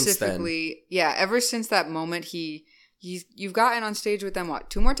 ever since then. Yeah, ever since that moment, you've gotten on stage with them, what,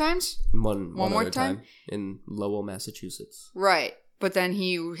 2 more times? One more other time? in Lowell, Massachusetts. Right. But then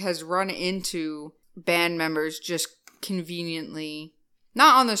he has run into band members just conveniently,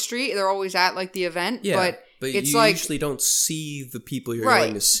 not on the street, they're always at the event, yeah, but it's you usually don't see the people you're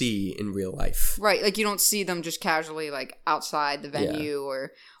going to see in real life. Right, you don't see them just casually outside the venue,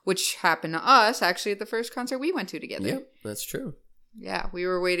 or which happened to us actually at the first concert we went to together. Yep, that's true. Yeah, we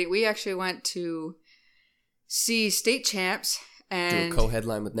were waiting. We actually went to see State Champs and do a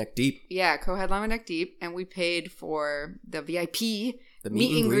co-headline with Neck Deep. Yeah, co-headline with Neck Deep, and we paid for the VIP the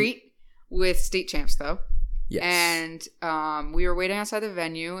meet and greet with State Champs though. Yes. And we were waiting outside the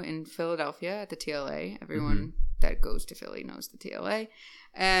venue in Philadelphia at the TLA. Everyone that goes to Philly knows the TLA.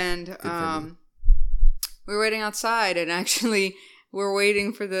 And we were waiting outside, and actually we're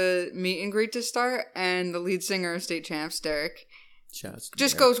waiting for the meet and greet to start, and the lead singer of State Champs, Derek,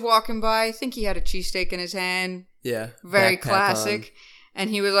 just goes walking by. I think he had a cheesesteak in his hand. Yeah. Very classic. And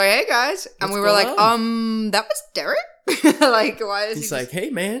he was like, hey guys. And we were like, that was Derek? Why is He's like, hey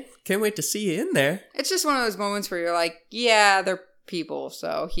man, can't wait to see you in there. It's just one of those moments where you're like, yeah, they're people,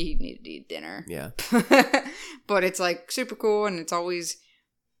 so he needed to eat dinner. Yeah. But it's super cool, and it's always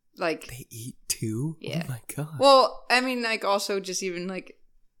they eat too? Yeah. Oh my God. Well, I mean, also just even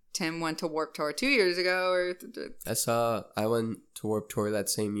Tim went to Warped Tour 2 years ago, or I went to Warped Tour that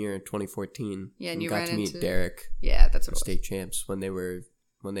same year in 2014. Yeah, and you got to meet Derek. Yeah, that's what it was. State Champs when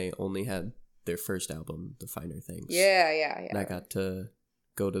they only had their first album, The Finer Things. Yeah. And I got to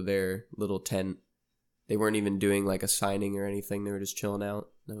go to their little tent. They weren't even doing a signing or anything. They were just chilling out.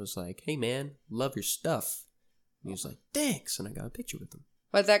 And I was like, hey man, love your stuff. And he was like, thanks. And I got a picture with him.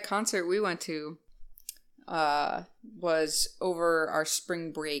 But that concert we went to was over our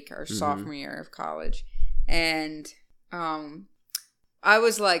spring break, our sophomore year of college. And I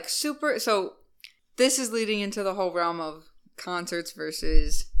was super... So this is leading into the whole realm of concerts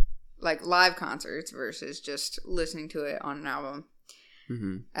versus... live concerts versus just listening to it on an album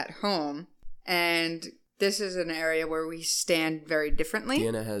at home. And this is an area where we stand very differently.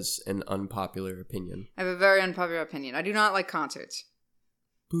 Deanna has an unpopular opinion. I have a very unpopular opinion. I do not like concerts.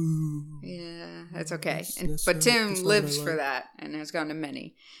 Boo. Yeah, that's okay. But Tim lives for that and has gone to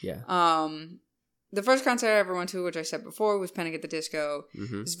many. Yeah. The first concert I ever went to, which I said before, was Panic at the Disco.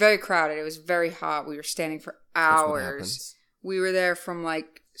 It was very crowded. It was very hot. We were standing for hours. We were there from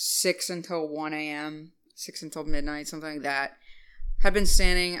 6 until 1 a.m., 6 until midnight, something like that. Had been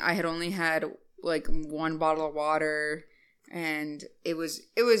standing. I had only had 1 bottle of water, and it was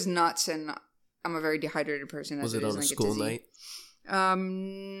nuts. And I'm a very dehydrated person. Was it on a school night? I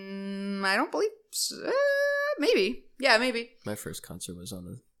don't believe so. Maybe. Yeah, maybe. My first concert was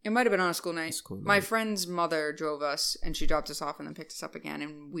on It might have been on a school night. My friend's mother drove us, and she dropped us off and then picked us up again,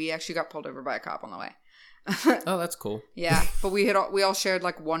 and we actually got pulled over by a cop on the way. Oh, that's cool. Yeah, but we all shared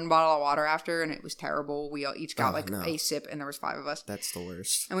 1 bottle of water after, and it was terrible. We all each got a sip, and there was 5 of us. That's the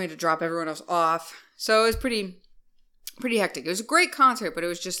worst. And we had to drop everyone else off. So it was pretty hectic. It was a great concert, but it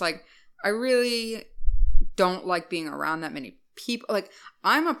was just I really don't like being around that many people.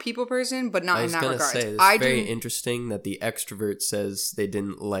 I'm a people person, but not in that regard. I was going to say, it's very interesting that the extrovert says they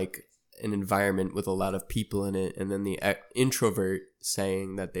didn't like an environment with a lot of people in it, and then the introvert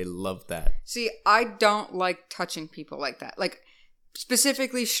saying that they love that. See, I don't like touching people like that.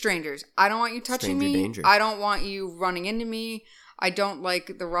 specifically strangers. I don't want you touching Stranger me. danger. I don't want you running into me. I don't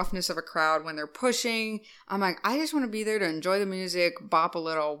like the roughness of a crowd when they're pushing. I'm like, I just want to be there to enjoy the music, bop a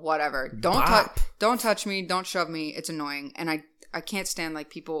little, whatever. Don't touch me. Don't shove me. It's annoying. And I can't stand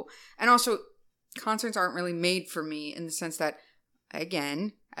like people. And also, concerts aren't really made for me in the sense that,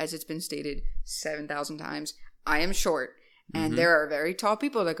 again, as it's been stated 7,000 times, I am short. And there are very tall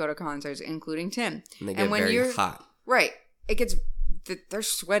people that go to concerts, including Tim. And they get very hot. Right. It gets... They're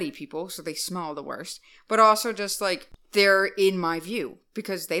sweaty people, so they smell the worst. But also just like they're in my view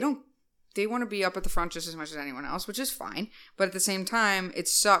because they want to be up at the front just as much as anyone else, which is fine. But at the same time, it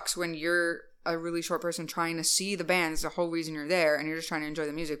sucks when you're a really short person trying to see the band. It's the whole reason you're there, and you're just trying to enjoy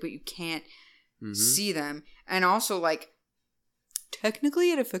the music, but you can't see them. And also, like,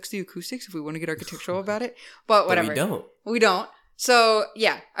 technically it affects the acoustics if we want to get architectural about it. But whatever. But we don't. So,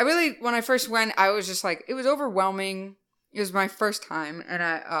 yeah. When I first went, I was just like, it was overwhelming. It was my first time, and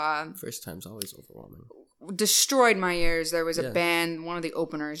I first time's always overwhelming. Destroyed my ears. There was a band, one of the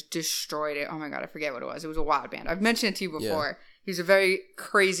openers destroyed it. Oh my god, I forget what it was. It was a wild band. I've mentioned it to you before. Yeah. He was a very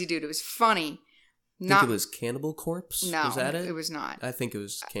crazy dude. It was funny. I think it was Cannibal Corpse? No, was that it? It was not. I think it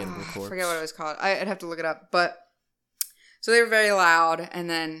was Cannibal Corpse. I forget what it was called. I'd have to look it up. But so they were very loud, and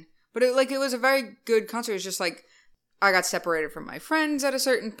then it was a very good concert. It was just like I got separated from my friends at a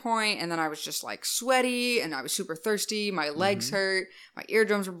certain point, and then I was just like sweaty, and I was super thirsty. My legs hurt, my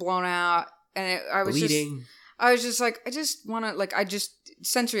eardrums were blown out, and I was bleeding. I was just like, I just want to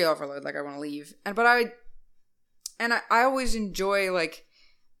sensory overload. Like I want to leave, but I always enjoy like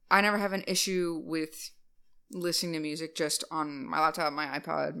I never have an issue with listening to music just on my laptop, my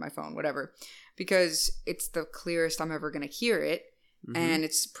iPod, my phone, whatever, because it's the clearest I'm ever gonna hear it, and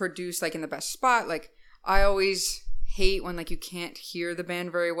it's produced like in the best spot. Like I always hate when like you can't hear the band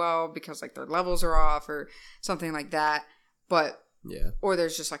very well because like their levels are off or something like that, or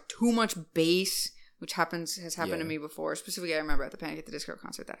there's just like too much bass, which has happened to me before. Specifically, I remember at the Panic at the Disco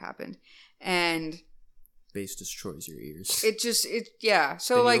concert that happened, and bass destroys your ears.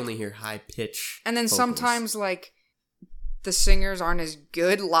 So then like you only hear high pitch, and then vocals. Sometimes like the singers aren't as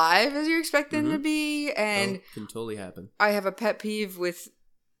good live as you expect them to be, and can totally happen. I have a pet peeve with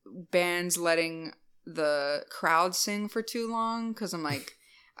bands letting the crowd sing for too long because I'm like,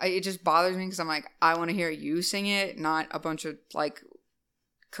 it just bothers me because I'm like, I want to hear you sing it, not a bunch of like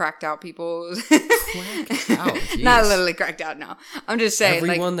cracked out people. Cracked out? Not literally cracked out. No, I'm just saying.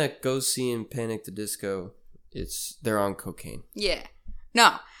 Everyone that goes seeing Panic the Disco, they're on cocaine. Yeah,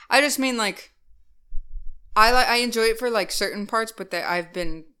 no, I just mean like, I enjoy it for like certain parts, but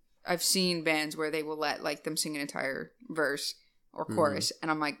I've seen bands where they will let like them sing an entire verse or chorus,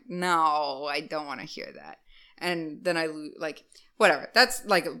 and I'm like, no, I don't want to hear that. And then I like whatever. That's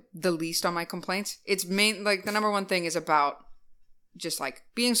like the least on my complaints. It's like the number one thing is about just like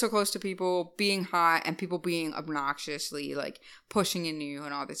being so close to people, being hot, and people being obnoxiously like pushing into you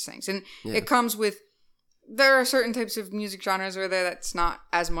and all these things. And it comes with, there are certain types of music genres where that's not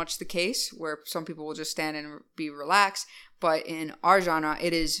as much the case, where some people will just stand and be relaxed. But in our genre,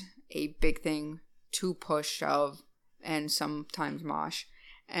 it is a big thing to push, shove, and sometimes mosh.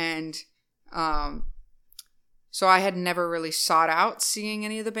 And so I had never really sought out seeing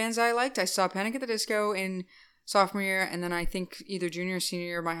any of the bands I liked. I saw Panic at the Disco in sophomore year, and then I think either junior or senior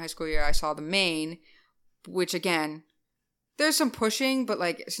year of my high school year, I saw The Maine, which again, there's some pushing, but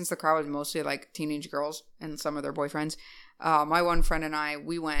like since the crowd was mostly like teenage girls and some of their boyfriends, my one friend and I,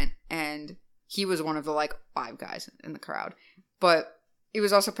 we went, and he was one of the like 5 guys in the crowd. But it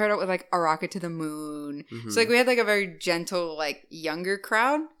was also paired up with like A Rocket to the Moon. So like we had like a very gentle, like younger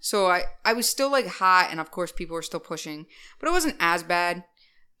crowd. So I was still like hot, and of course people were still pushing, but it wasn't as bad.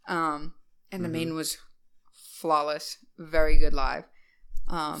 And The Maine was flawless, very good live.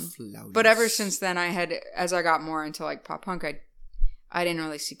 But ever since then, as I got more into like pop punk, I didn't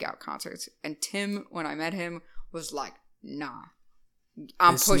really seek out concerts. And Tim, when I met him, was like, nah.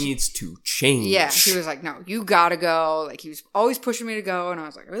 This needs to change. Yeah, he was like, no, you gotta go. Like, he was always pushing me to go, and I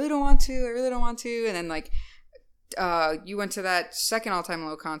was like, I really don't want to. And then, like, you went to that second All Time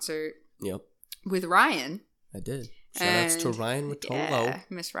Low concert. Yep. With Ryan. I did. Shoutouts to Ryan with Tolo. Yeah,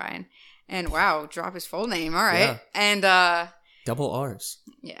 Miss Ryan. And wow, drop his full name. All right. Yeah. And double R's.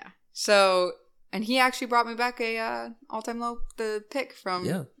 Yeah. So, and he actually brought me back a All Time Low, the pick from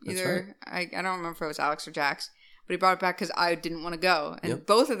either, right. I don't remember if it was Alex or Jax. But he brought it back because I didn't want to go. And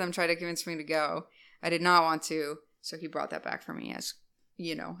both of them tried to convince me to go. I did not want to. So he brought that back for me as,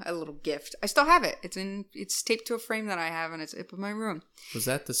 a little gift. I still have it. It's taped to a frame that I have, and it's up in my room. Was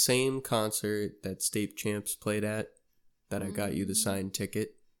that the same concert that State Champs played at that I got you the signed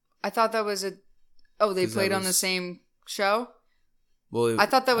ticket? I thought that was they played on the same show? Well, I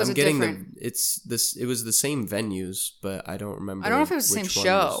thought that was I'm a getting different. It's this. It was the same venues, but I don't remember. I don't know if it was the same which one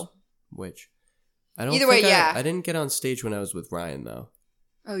show. was which? I don't. Either way, yeah. I didn't get on stage when I was with Ryan though.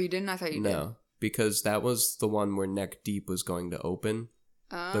 Oh, you didn't? I thought you did. No, because that was the one where Neck Deep was going to open,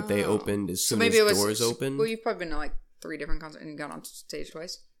 but they Oh. opened as So soon maybe as it was doors opened. Well, you've probably been to like 3 different concerts and you got on stage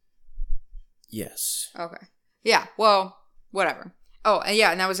twice. Yes. Okay. Yeah. Well, whatever. Oh, and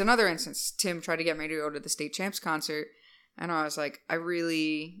yeah, and that was another instance. Tim tried to get me to go to the State Champs concert, and I was like, I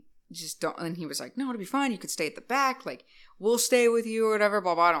really just don't. And he was like, no, it'll be fine. You could stay at the back. Like, we'll stay with you or whatever,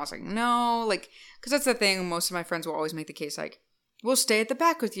 blah, blah. And I was like, no. Like, because that's the thing. Most of my friends will always make the case, like, we'll stay at the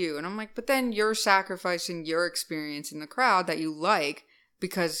back with you. And I'm like, but then you're sacrificing your experience in the crowd that you like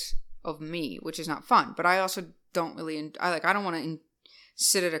because of me, which is not fun. But I also don't really, I don't want to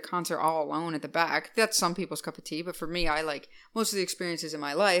sit at a concert all alone at the back. That's some people's cup of tea, but for me, I like most of the experiences in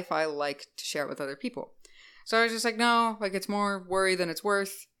my life, I like to share with other people. So I was just like, no, like it's more worry than it's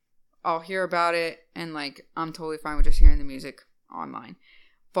worth. I'll hear about it, and like I'm totally fine with just hearing the music online.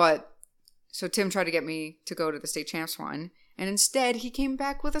 But so Tim tried to get me to go to the State Champs one, and instead he came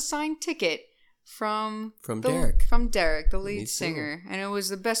back with a signed ticket from Derek. From Derek, the lead Me too. singer. And it was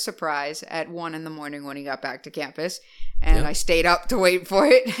the best surprise at 1 a.m. when he got back to campus. And Yep. I stayed up to wait for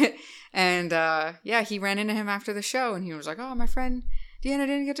it. And yeah, he ran into him after the show and he was like, oh, my friend Deanna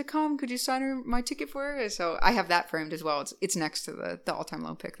didn't get to come. Could you sign her my ticket for her? So I have that framed as well. It's next to the all-time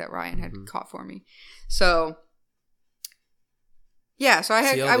low pick that Ryan had caught for me. So yeah, so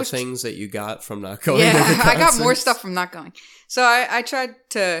I was things that you got from not going. Yeah, to the I got more concerts? stuff from not going. So I tried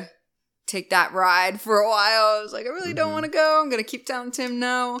to take that ride for a while. I was like, I really don't want to go. I'm gonna keep telling Tim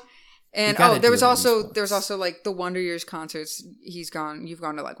no. And gotta there do was it at least also once. like the Wonder Years concerts. You've gone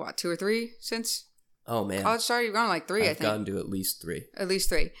to like what, 2 or 3 since Oh man, college started? You've gone to like 3, I I've think. gone to at least 3. At least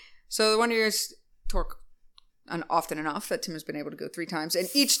 3. So the Wonder Years tour often enough that Tim has been able to go 3 times, and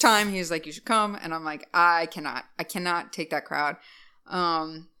each time he's like, you should come, and I'm like, I cannot take that crowd.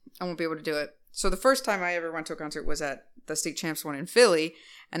 I won't be able to do it. So the first time I ever went to a concert was at the State Champs one in Philly,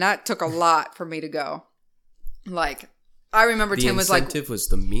 and that took a lot for me to go. Like, I remember The Tim was like, incentive was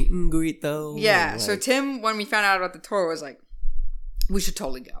the meet and greet though. yeah. Like, So Tim, when we found out about the tour, was like, we should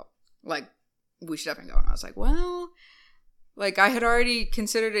totally go. Like, we should definitely go. And I was like, well, like I had already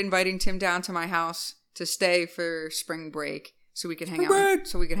considered inviting Tim down to my house to stay for spring break so we could hang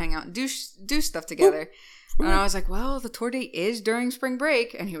out and do stuff together. And I was like, well, the tour date is during spring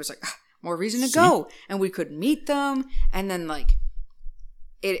break. And he was like, more reason to go. And we could meet them. And then like,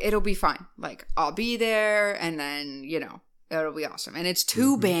 it'll be fine. Like, I'll be there. And then, you know, it'll be awesome. And it's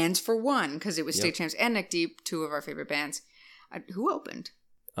 2 bands for one, because it was State Champs and Neck Deep, 2 of our favorite bands. Who opened?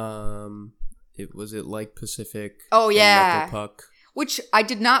 Was it Like Pacific? Oh, and yeah. Knuckle Puck? Which I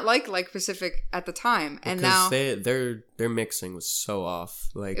did not like Pacific at the time. And now their mixing was so off.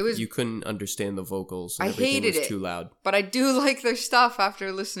 Like, you couldn't understand the vocals. And I everything hated was it. too loud. But I do like their stuff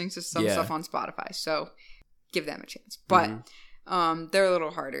after listening to some stuff on Spotify. So give them a chance. But they're a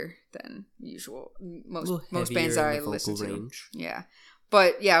little harder than usual. Most bands that I listen to. Yeah.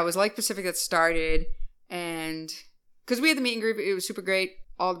 But yeah, it was Like Pacific that started. And because we had the meet and greet, it was super great.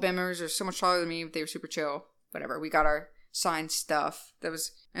 All the band members are so much taller than me. They were super chill. Whatever. We got our signed stuff.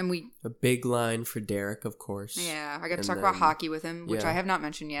 A big line for Derek, of course. Yeah, I got to talk about hockey with him, which I have not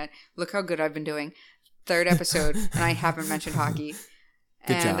mentioned yet. Look how good I've been doing. 3rd episode, and I haven't mentioned hockey.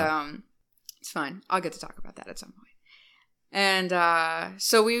 Good job. It's fine. I'll get to talk about that at some point. And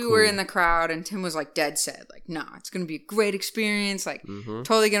so we were in the crowd, and Tim was like dead set, like, no, it's gonna be a great experience, like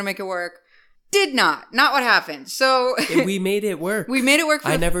totally gonna make it work. Did not what happened. So we made it work. We made it work.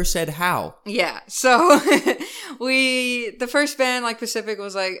 I never said how. Yeah. So the first band, Like Pacific,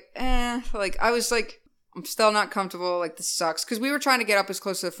 was like, like I was like, I'm still not comfortable. Like, this sucks. Because we were trying to get up as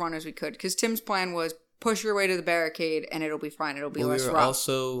close to the front as we could. Because Tim's plan was push your way to the barricade and it'll be fine. It'll be less rough.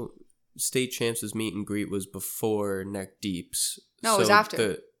 Also, State Champs' meet and greet was before Neck Deep's. No, it was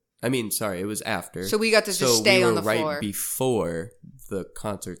after. It was after. So we got to just stay on the floor. right before the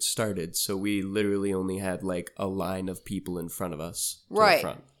concert started. So we literally only had like a line of people in front of us. Right. The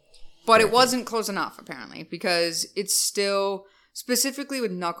front. But it wasn't close enough, apparently, because it's still, specifically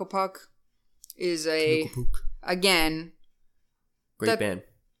with Knuckle Puck, is again, great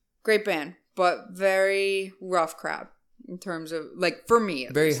band, but very rough crowd in terms of, like, for me.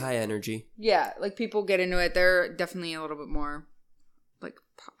 Very high energy. Yeah, like, people get into it. They're definitely a little bit more, like,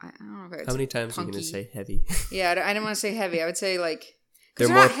 I don't know if it's how many times punky. are you going to say heavy? Yeah, I didn't want to say heavy. I would say, like, they're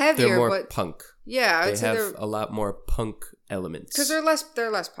not heavier, they're more but punk. Yeah, I would say they they're have a lot more punk elements. because they're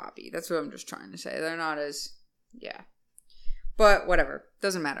less poppy. That's what I'm just trying to say. They're not as but whatever.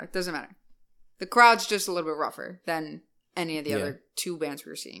 Doesn't matter. The crowd's just a little bit rougher than any of the other two bands we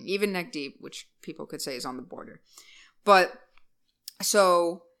were seeing. Even Neck Deep, which people could say is on the border. But,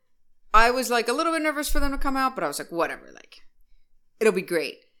 so, I was like a little bit nervous for them to come out, but I was like, whatever, like, it'll be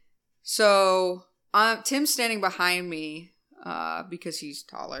great. So, Tim's standing behind me, because he's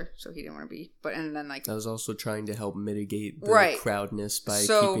taller, so he didn't want to be. But and then like I was also trying to help mitigate the right. crowdness by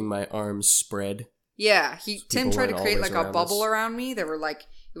keeping my arms spread. Yeah, Tim tried to create like a bubble us. around me. There were like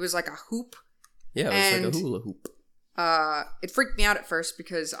it was like a hoop. Yeah, it was like a hula hoop. It freaked me out at first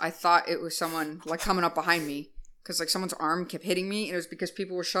because I thought it was someone like coming up behind me because like someone's arm kept hitting me, and it was because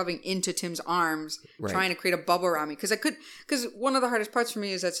people were shoving into Tim's arms, trying to create a bubble around me. Because one of the hardest parts for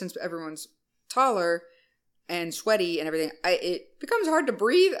me is that since everyone's taller and sweaty and everything, it becomes hard to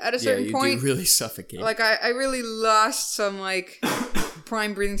breathe at a certain point. Yeah, you do really suffocate. Like I really lost some like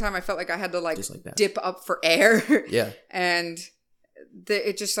prime breathing time. I felt like I had to like dip up for air. Yeah, and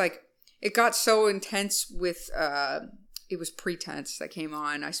it just like it got so intense with it was Pretense that came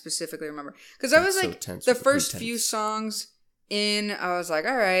on. I specifically remember because I was like the first few songs in, I was like,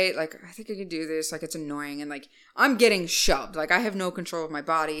 all right, like I think I can do this. Like it's annoying and like I'm getting shoved. Like I have no control of my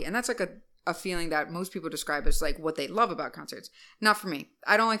body, and that's like a feeling that most people describe as like what they love about concerts. Not for me.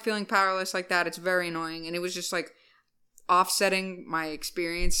 I don't like feeling powerless like that. It's very annoying, and it was just like offsetting my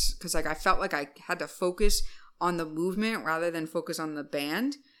experience because like I felt like I had to focus on the movement rather than focus on the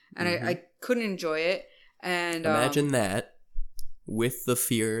band, and I couldn't enjoy it. And imagine that with the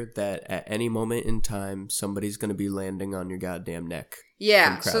fear that at any moment in time somebody's going to be landing on your goddamn neck.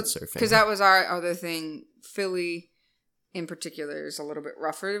 Yeah, from crowd surfing. Because that was our other thing. Philly in particular is a little bit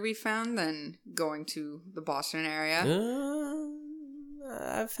rougher, we found, than going to the Boston area.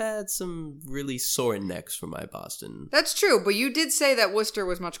 I've had some really sore necks from my Boston. That's true, but you did say that Worcester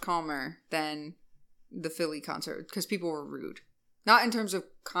was much calmer than the Philly concert because people were rude. Not in terms of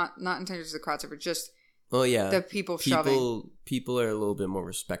the crowd surfer, just the people shoving. People are a little bit more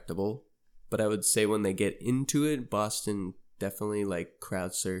respectable, but I would say when they get into it, Boston definitely like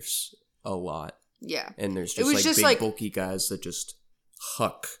crowd surfs a lot. Yeah. And there's just big bulky guys that just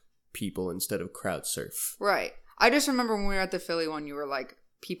huck people instead of crowd surf. Right. I just remember when we were at the Philly one, you were like,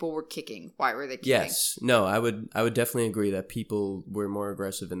 people were kicking. Why were they kicking? Yes. No, I would definitely agree that people were more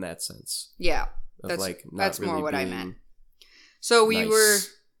aggressive in that sense. Yeah. That's really more what I meant. So we were...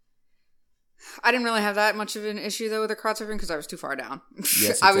 I didn't really have that much of an issue though with the crowd surfing because I was too far down.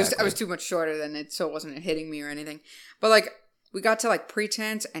 Yes, exactly. I was too much shorter than it, so it wasn't hitting me or anything. But like... We got to like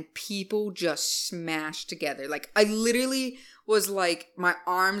Pretense and people just smashed together. Like I literally was like, my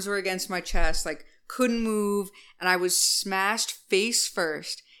arms were against my chest, like couldn't move. And I was smashed face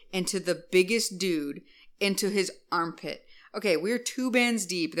first into the biggest dude, into his armpit. Okay, we were 2 bands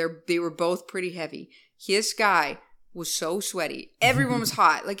deep. They were both pretty heavy. This guy was so sweaty. Everyone was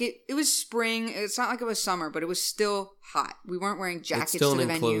hot. Like it was spring. It's not like it was summer, but it was still hot. We weren't wearing jackets to the venue. It's still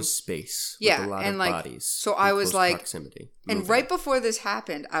an enclosed space with a lot and of like, bodies. So I was like, proximity, and right before this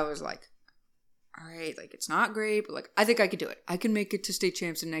happened, I was like, all right, like it's not great, but like I think I could do it. I can make it to state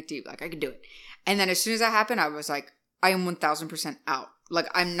champs and Neck Deep. Like I could do it. And then as soon as that happened, I was like, I am 1000% out. Like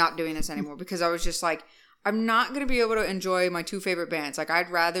I'm not doing this anymore because I was just like, I'm not going to be able to enjoy my 2 favorite bands. Like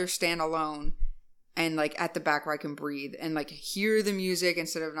I'd rather stand alone and like at the back where I can breathe and like hear the music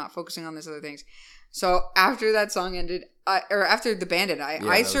instead of not focusing on these other things. So after that song ended, or after the band ended,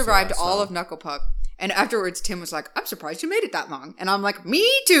 I survived all of Knuckle Puck. And afterwards, Tim was like, I'm surprised you made it that long. And I'm like, me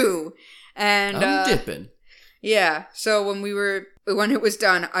too. And I'm dipping. Yeah. So when it was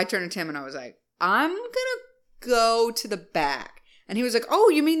done, I turned to Tim and I was like, I'm going to go to the back. And he was like, oh,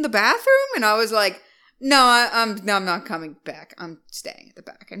 you mean the bathroom? And I was like, no, I'm not coming back. I'm staying at the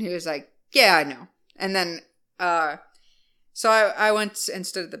back. And he was like, yeah, I know. And then, so I went and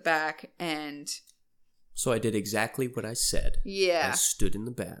stood at the back and... So I did exactly what I said. Yeah. I stood in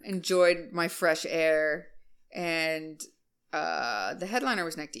the back. Enjoyed my fresh air. And the headliner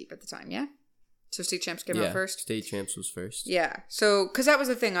was Neck Deep at the time, yeah? So State Champs came out first? State Champs was first. Yeah. So, because that was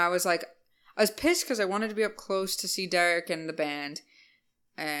the thing. I was pissed because I wanted to be up close to see Derek and the band.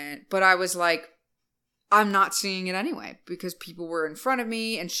 But I was like, I'm not seeing it anyway because people were in front of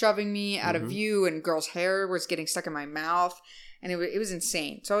me and shoving me out of view and girls' hair was getting stuck in my mouth and it was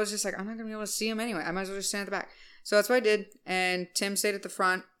insane. So I was just like, I'm not going to be able to see them anyway. I might as well just stand at the back. So that's what I did. And Tim stayed at the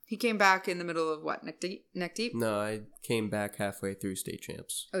front. He came back in the middle of what? Neck Deep? No, I came back halfway through State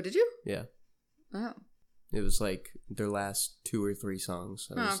Champs. Oh, did you? Yeah. Oh. It was like their last 2 or 3 songs.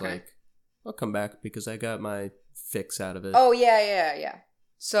 I was like, I'll come back because I got my fix out of it. Oh, yeah.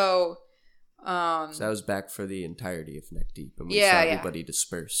 So... So I was back for the entirety of Neck Deep, and we saw everybody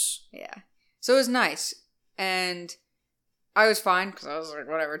disperse. Yeah. So it was nice, and I was fine, because I was like,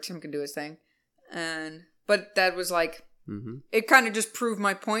 whatever, Tim can do his thing. But that was like, it kind of just proved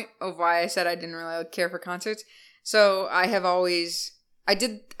my point of why I said I didn't really care for concerts. So I have always, at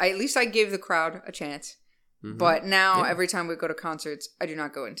least I gave the crowd a chance. But now every time we go to concerts, I do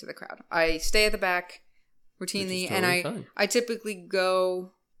not go into the crowd. I stay at the back routinely, totally and I typically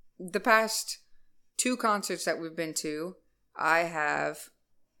go. The past 2 concerts that we've been to, I haven't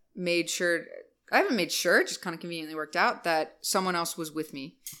made sure, it just kind of conveniently worked out that someone else was with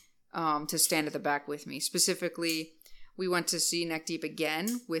me to stand at the back with me. Specifically, we went to see Neck Deep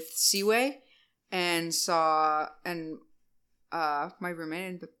again with Seaway and my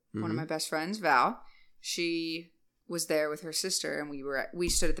roommate and one of my best friends, Val, she was there with her sister, and we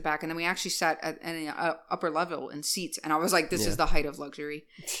stood at the back, and then we actually sat at an upper level in seats, and I was like, this is the height of luxury.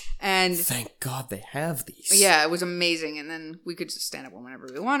 And thank God they have these. Yeah, it was amazing. And then we could just stand up whenever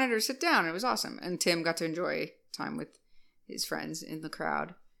we wanted or sit down. It was awesome. And Tim got to enjoy time with his friends in the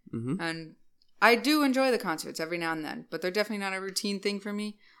crowd. And I do enjoy the concerts every now and then, but they're definitely not a routine thing for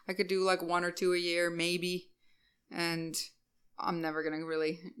me. I could do like 1 or 2 a year, maybe. And I'm never going to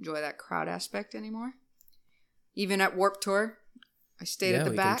really enjoy that crowd aspect anymore. Even at Warped Tour, I stayed at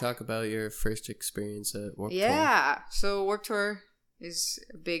the back. Yeah, we can talk about your first experience at Warped Tour. Yeah, so Warped Tour is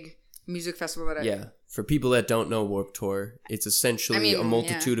a big music festival for people that don't know Warped Tour, it's essentially a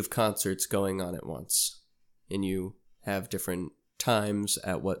multitude of concerts going on at once. And you have different times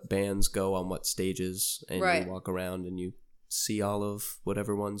at what bands go on what stages, and you walk around and you see all of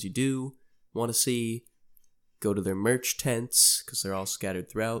whatever ones you do want to see. Go to their merch tents, because they're all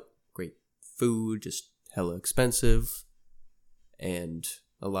scattered throughout. Great food, just hella expensive, and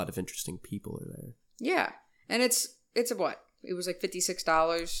a lot of interesting people are there. Yeah, and it's what? It was like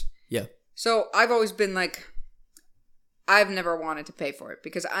 $56. Yeah. So I've always been like, I've never wanted to pay for it,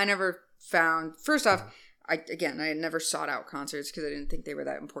 because I never found, first off, I had never sought out concerts because I didn't think they were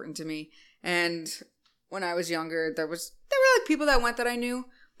that important to me. And when I was younger, there were like people that went that I knew,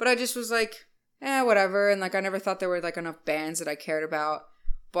 but I just was like, whatever. And like, I never thought there were like enough bands that I cared about.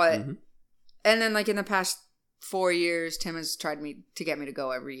 But, and then like in the past 4 years, Tim has tried to get me to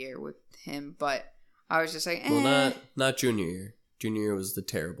go every year with him, but I was just like, Well, not junior year. Junior year was the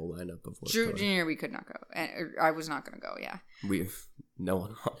terrible lineup of Warped Tour. Junior year we could not go. And I was not going to go, yeah. No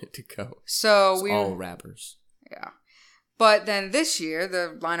one wanted to go. So it's all rappers. Yeah. But then this year,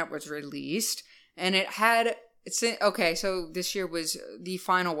 the lineup was released, and so this year was the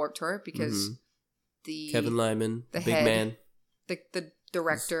final Warped Tour, because Kevin Lyman, the big man. The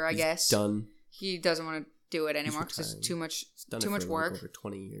director, I guess. Done. He doesn't want to do it anymore because it's too much work. Over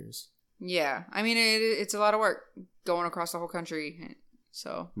 20 years. Yeah. I mean, it's a lot of work going across the whole country.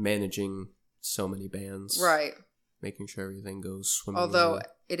 So managing so many bands. Right. Making sure everything goes swimmingly. Although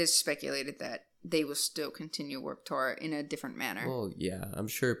it is speculated that they will still continue Warped Tour in a different manner. Well, yeah. I'm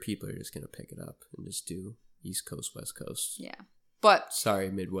sure people are just going to pick it up and just do East Coast, West Coast. Yeah. But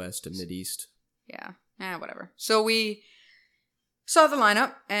sorry, Midwest and Mideast. Yeah. Whatever. So we saw the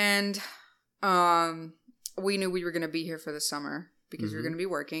lineup, and we knew we were going to be here for the summer because we were going to be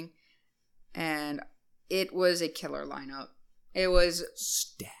working. And it was a killer lineup. It was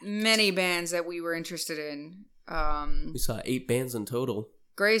stacked. Many bands that we were interested in. We saw 8 bands in total.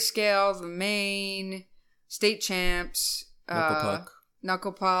 Grayscale, The Main, State Champs,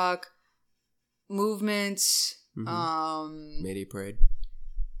 Knuckle Puck, Movements, Mayday Parade.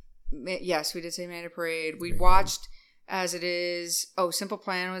 Yes, we did say Mayday Parade. We watched As It Is. Oh, Simple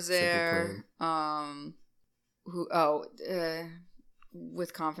Plan was there.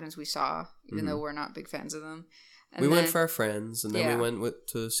 With Confidence we saw, even though we're not big fans of them. And we went for our friends, and then we went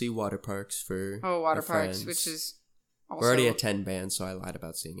to see Water Parks for Water Parks, which is also... We're already at 10 bands, so I lied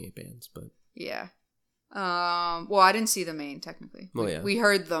about seeing 8 bands, but... Yeah. Well, I didn't see The Main, technically. Well, we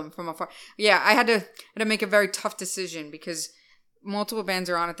heard them from afar. Yeah, I had to make a very tough decision, because multiple bands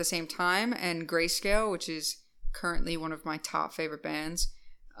are on at the same time, and Grayscale, which is currently one of my top favorite bands,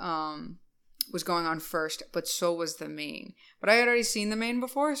 was going on first, but so was The Main. But I had already seen The Main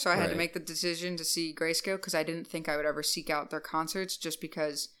before, so I had to make the decision to see Grayscale, because I didn't think I would ever seek out their concerts, just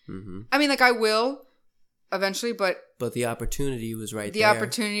because... I mean, like, I will eventually, but the opportunity was right there. The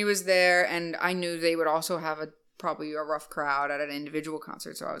opportunity was there, and I knew they would also have probably a rough crowd at an individual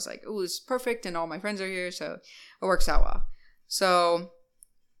concert, so I was like, ooh, it's perfect, and all my friends are here, so it works out well. So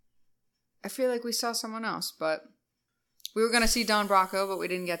I feel like we saw someone else, but we were going to see Don Bracco, but we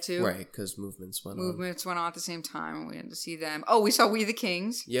didn't get to. Right, because Movements went on at the same time, and we had to see them. Oh, we saw We the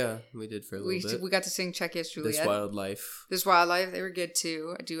Kings. Yeah, we did for a little bit. We got to sing Check Yes Juliet. This Wildlife. They were good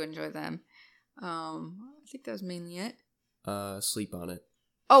too. I do enjoy them. I think that was mainly it. Sleep on It.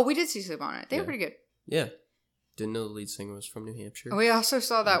 Oh, we did see Sleep on It. They were pretty good. Yeah. Didn't know the lead singer was from New Hampshire. We also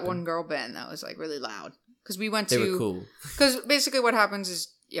saw that one girl band that was like really loud. because we went They to... were cool. Because basically what happens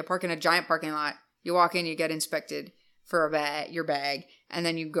is you park in a giant parking lot, you walk in, you get inspected for your bag, and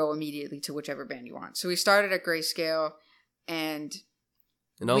then you go immediately to whichever band you want. So we started at Grayscale, and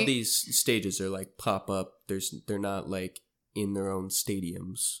all these stages are like pop up. They're not like in their own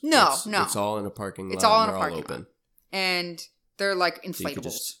stadiums. No. It's all in a parking lot. It's all in a and parking lot. And they're like So you could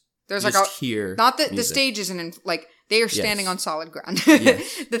inflatables. There's just like hear not that the music. stage isn't like they are standing Yes. on solid ground.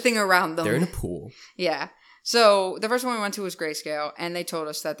 Yes. The thing around them. They're in a pool. Yeah. So the first one we went to was Grayscale, and they told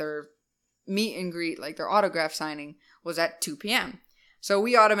us that their meet and greet, like their autograph signing, was at 2 p.m. So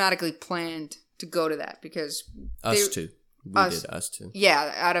we automatically planned to go to that because Us too. Us too.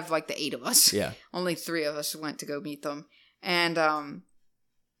 Yeah, out of like the 8 of us, Yeah. only 3 of us went to go meet them, and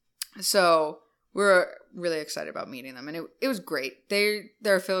so we're really excited about meeting them, and it was great. They're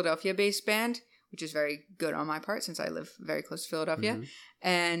a Philadelphia-based band, which is very good on my part since I live very close to Philadelphia. Mhm.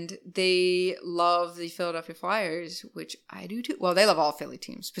 And they love the Philadelphia Flyers, which I do too. Well, they love all Philly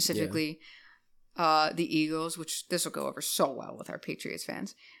teams, specifically the Eagles, which this will go over so well with our Patriots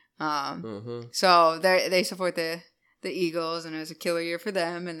fans. So they support the Eagles, and it was a killer year for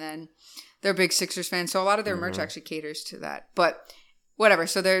them. And then they're big Sixers fans, so a lot of their merch actually caters to that. But whatever.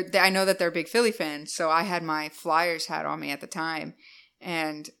 So I know that they're big Philly fans, so I had my Flyers hat on me at the time,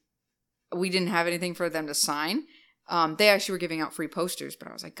 and we didn't have anything for them to sign. They actually were giving out free posters, but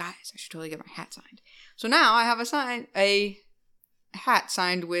I was like, guys, I should totally get my hat signed. So now I have a hat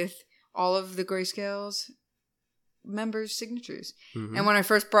signed with all of the Grayscale's members' signatures. Mm-hmm. And when I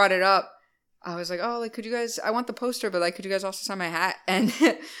first brought it up, I was like, oh, like, could you guys, I want the poster, but like, could you guys also sign my hat? And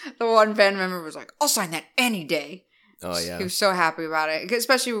the one band member was like, I'll sign that any day. Oh, yeah. He was so happy about it,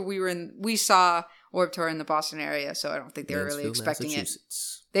 especially when we saw Warped Tour in the Boston area, so I don't think they were really expecting it.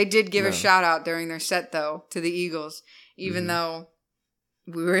 They did give a shout out during their set, though, to the Eagles, even though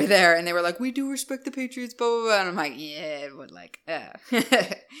we were there, and they were like, we do respect the Patriots, blah, blah, blah. And I'm like, yeah, but like,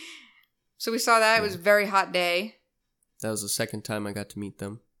 So we saw that. It was a very hot day. That was the second time I got to meet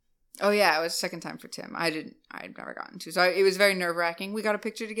them. Oh, yeah, it was the second time for Tim. I'd never gotten to. So it was very nerve-wracking. We got a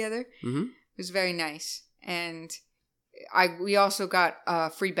picture together. Mm-hmm. It was very nice. And we also got a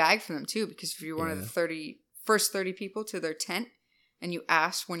free bag from them, too, because if you're one of the first 30 people to their tent, and you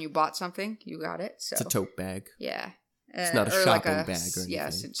asked when you bought something, you got it. So It's a tote bag. yeah, It's not a shopping bag or anything. Yeah,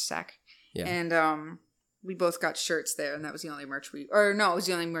 it's a sack. Yeah. And we both got shirts there, and that was the only merch it was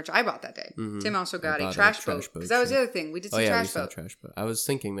the only merch I bought that day. Mhm. Tim also got a bought trash boat because that was the shirt. other thing. We did Oh some yeah, we trash saw boat. Trash Boat. I was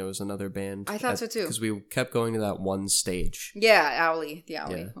thinking there was another band. I thought so too because we kept going to that one stage. Yeah, the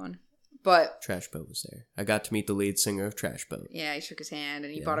Owly one. But Trash Boat was there. I got to meet the lead singer of Trash Boat. yeah, he shook his hand,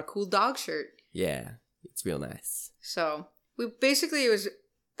 and he Yeah. bought a cool dog shirt. Yeah, it's real nice. So it was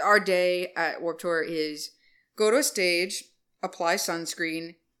our day at Warped Tour is go to a stage, apply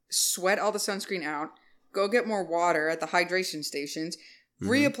sunscreen, sweat all the sunscreen out, go get more water at the hydration stations,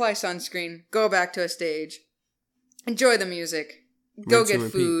 reapply sunscreen, go back to a stage, enjoy the music, go Rinse and get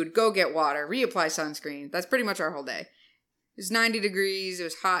repeat. food, go get water, reapply sunscreen. That's pretty much our whole day. It was 90 degrees, it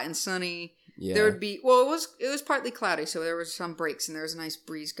was hot and sunny. Yeah. There would be it was partly cloudy, so there was some breaks and there was a nice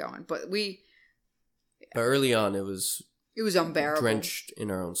breeze going, but But early on, it was it was unbearable. drenched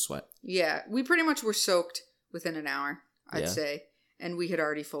in our own sweat. Yeah, we pretty much were soaked within an hour, I'd Yeah. say. And we had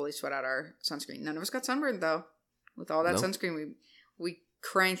already fully sweat out our sunscreen. None of us got sunburned, though. With all that Nope. sunscreen, we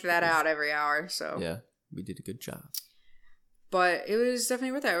cranked that out every hour, so. Yeah, we did a good job. But it was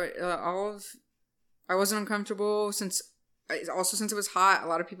definitely worth it. I wasn't uncomfortable since it was hot. A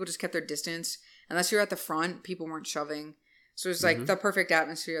lot of people just kept their distance. Unless you're at the front, people weren't shoving. So it was like the perfect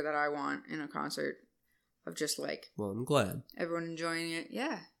atmosphere that I want in a concert of just like Well, I'm glad. everyone enjoying it.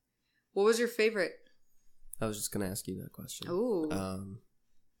 Yeah. What was your favorite? I was just going to ask you that question. Ooh.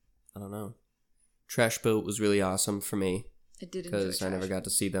 I don't know. Trash Boat was really awesome for me I did enjoy because I never Trash. got to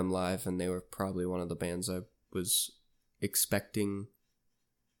see them live, and they were probably one of the bands I was expecting.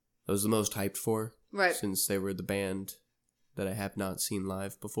 I was the most hyped for, Right. since they were the band that I have not seen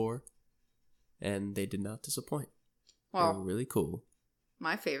live before, and they did not disappoint. They were Well, really cool.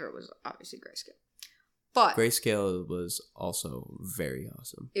 my favorite was obviously Grayscale. But Grayscale was also very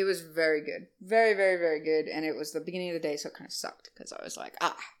awesome. it was very good. Very, very, very good. And it was the beginning of the day, so it kind of sucked because I was like,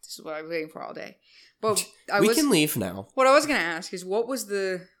 this is what I've been waiting for all day. But We can leave now. What I was going to ask is, what was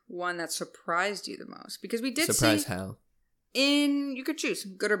the one that surprised you the most? Because we did Surprise see... how? You could choose,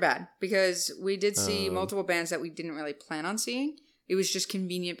 good or bad. Because we did see Um, multiple bands that we didn't really plan on seeing. It was just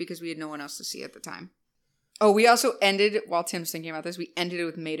convenient because we had no one else to see at the time. Oh, we also ended, while Tim's thinking about this, we ended it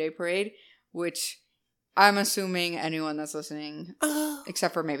with Mayday Parade, which I'm assuming anyone that's listening,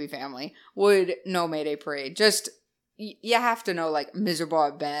 except for maybe family, would know Mayday Parade. Just, you have to know, like, Miserable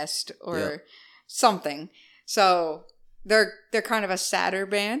at Best, or Yeah. something. So they're kind of a sadder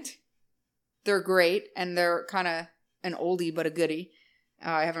band. They're great, and they're kind of an oldie but a goodie.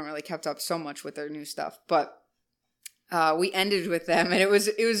 I haven't really kept up so much with their new stuff, but we ended with them, and it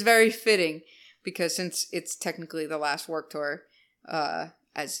was very fitting because since it's technically the last work tour,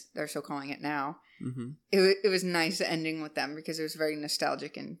 as they're still calling it now, it was nice ending with them because it was very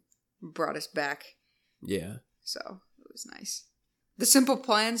nostalgic and brought us back. Yeah. So it was nice. The Simple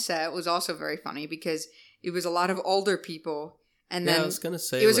Plan set was also very funny because it was a lot of older people. And then I was gonna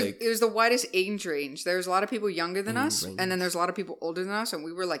say it was the widest age range. There was a lot of people younger than us, range. and then there's a lot of people older than us, and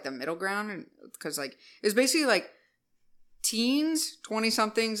we were like the middle ground, and because like it was basically like teens,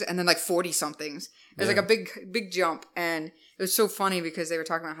 20-somethings, and then like 40-somethings. It was like a big jump, and it was so funny because they were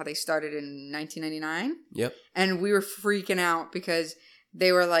talking about how they started in 1999. Yep. And we were freaking out because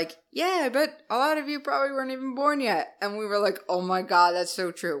they were like, yeah, I bet a lot of you probably weren't even born yet. And we were like, oh my God, that's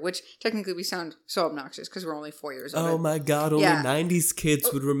so true. Which technically we sound so obnoxious because we're only 4 years old. Oh my God, only 90s kids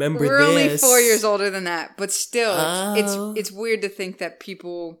would remember we're this. We're only 4 years older than that. But still, it's weird to think that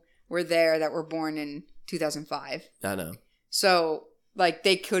people were there that were born in 2005. I know. So, like,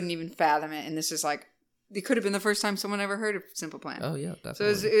 they couldn't even fathom it. And this is like, it could have been the first time someone ever heard of Simple Plan. Oh, yeah,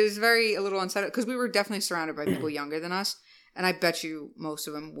 definitely. So it was very a little unsettling because we were definitely surrounded by people younger than us. And I bet you most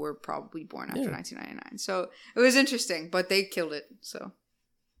of them were probably born after 1999. So it was interesting, but they killed it. So,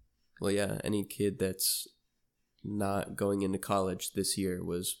 well, yeah, any kid that's not going into college this year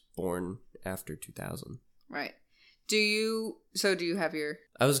was born after 2000. Right. Do you have your...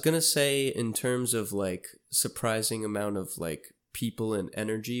 I was going to say in terms of like surprising amount of like people and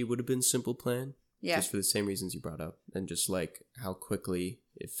energy would have been Simple Plan. Yeah. Just for the same reasons you brought up. And just like how quickly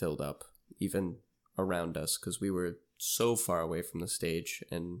it filled up even around us because we were so far away from the stage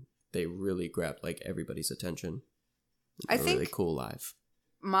and they really grabbed like everybody's attention. I think really cool live.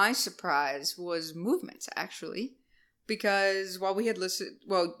 My surprise was Movements actually, because while we had listened,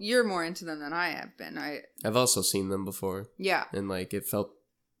 well, you're more into them than I have been. I've also seen them before. Yeah. And like it felt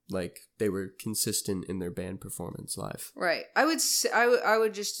like they were consistent in their band performance live. Right. I want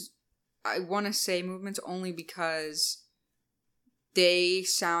to say Movements only because they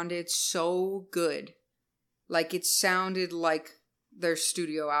sounded so good. Like, it sounded like their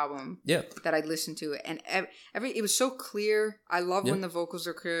studio album that I listened to. And it was so clear. I love when the vocals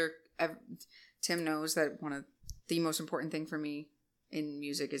are clear. Tim knows that one of the most important thing for me in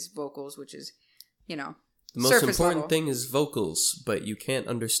music is vocals, which is, you know, the most important level. thing is vocals, but you can't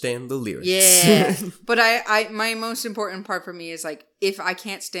understand the lyrics. Yeah. But my most important part for me is, like, if I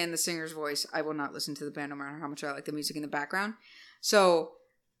can't stand the singer's voice, I will not listen to the band no matter how much I like the music in the background. So...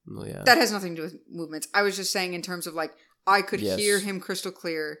 Well, yeah. That has nothing to do with Movements. I was just saying in terms of like, I could hear him crystal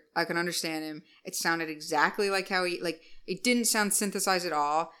clear. I could understand him. It sounded exactly like how like, it didn't sound synthesized at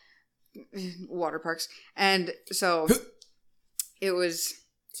all. Water parks. And so it was,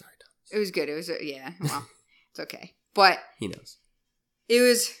 sorry, Tom. It was good. It was, well, it's okay. But he knows. It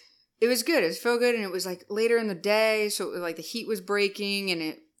was good. It was feel good. And it was like later in the day. So like the heat was breaking and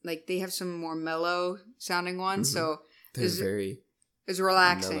it, like they have some more mellow sounding ones. Mm-hmm. So they're very... It was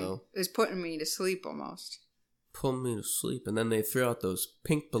relaxing. Mellow. It was putting me to sleep almost. Putting me to sleep. And then they threw out those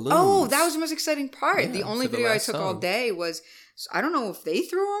pink balloons. Oh, that was the most exciting part. Yeah, the only video I took all day was... I don't know if they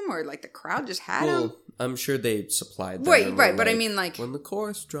threw them or like the crowd just had them. I'm sure they supplied them. Right. But I mean like... When the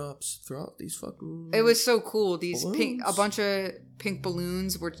chorus drops, throw out these fucking... It was so cool. These balloons. a bunch of pink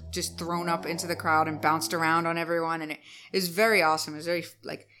balloons were just thrown up into the crowd and bounced around on everyone. And it was very awesome. It was very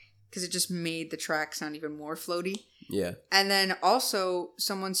like... Because it just made the track sound even more floaty. Yeah. And then also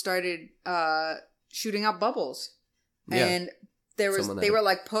someone started shooting out bubbles. Yeah. And they were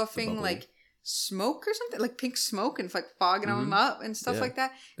like puffing like smoke or something, like pink smoke and like fogging them up and stuff like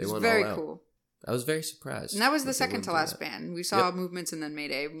that. It was very cool. I was very surprised. And that was the second to last band. We saw Movements and then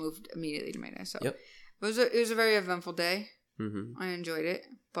Mayday moved immediately to Mayday. So it was a very eventful day. Mm-hmm. I enjoyed it.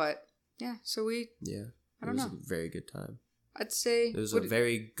 But yeah, so I don't know. It was a very good time. I'd say it was a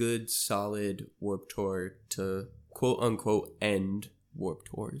very good, solid Warped Tour to quote-unquote end Warped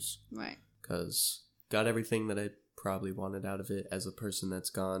Tours. Right. Because got everything that I probably wanted out of it as a person that's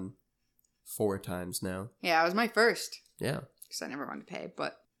gone 4 times now. Yeah, it was my first. Yeah. Because I never wanted to pay,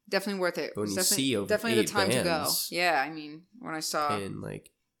 but definitely worth it. But when you see over definitely 8 the time bands, to go. Yeah, I mean, when I saw... Paying like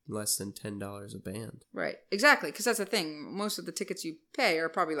less than $10 a band. Right. Exactly, because that's the thing. Most of the tickets you pay are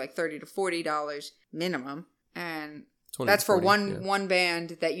probably like $30 to $40 minimum. And... That's for 40, one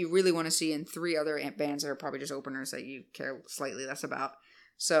band that you really want to see and 3 other bands that are probably just openers that you care slightly less about.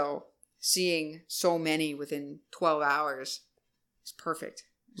 So seeing so many within 12 hours is perfect.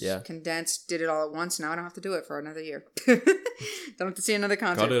 Just condensed, did it all at once. Now I don't have to do it for another year. Don't have to see another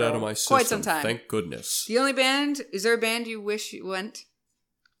concert. Got it out for of my system. Quite some time. Thank goodness. The only band, is there a band you wish you went?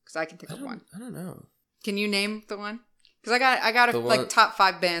 Because I can think of one. I don't know. Can you name the one? Because I got like top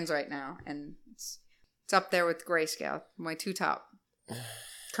 5 bands right now, and it's up there with Grayscale. My 2 top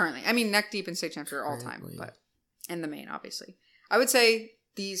currently. I mean, Neck Deep and State Champs are all time, but and the Main, obviously. I would say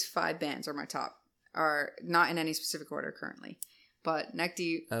these 5 bands are my top. Are not in any specific order currently, but Neck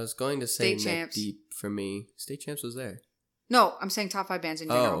Deep. I was going to say State Neck Champs. Deep for me. State Champs was there. No, I'm saying top 5 bands in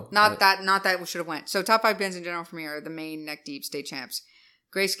general. Not that we should have went. So top 5 bands in general for me are the Main, Neck Deep, State Champs,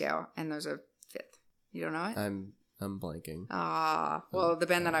 Grayscale, and there's a 5th. You don't know it? I'm blanking. Well, the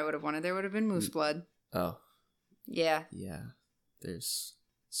band that I would have wanted there would have been Moose Blood. Oh. Yeah. Yeah. There's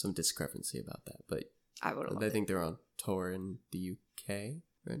some discrepancy about that, but I would have. I think they're on tour in the UK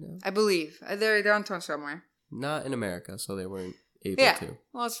right now. I believe they're on tour somewhere. Not in America, so they weren't able to.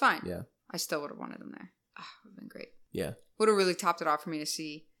 Well, it's fine. Yeah. I still would have wanted them there. Would have been great. Yeah. Would have really topped it off for me to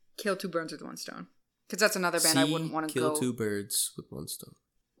see Kill 2 Birds with One Stone. Because that's another band I wouldn't want to go. Kill 2 birds with one stone.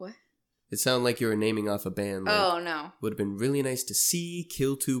 What? It sounded like you were naming off a band. Like, oh, no. Would have been really nice to see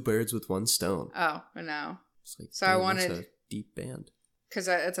Kill 2 birds with one stone. Oh, no. It's like, so I wanted... That's a deep band. Because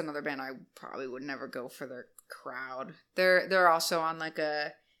that's another band I probably would never go for their crowd. They're also on like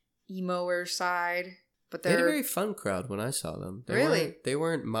a emo-er side. But they had a very fun crowd when I saw them. They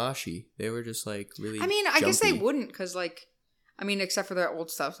weren't moshy. They were just like really I mean, I jumpy. guess they wouldn't because like, I mean, except for their old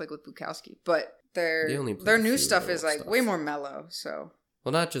stuff like with Bukowski. But their new stuff is like way more mellow, so.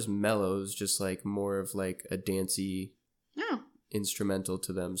 Well, not just mellow. It was just like more of like a dancey instrumental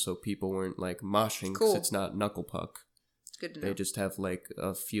to them. So people weren't like moshing because it's not knuckle puck. It's good to know. They just have like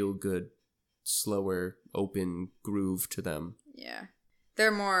a feel good, slower, open groove to them. Yeah.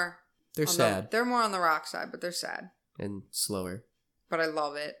 They're sad. They're more on the rock side, but they're sad. And slower. But I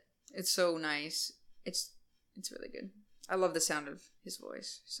love it. It's so nice. It's really good. I love the sound of his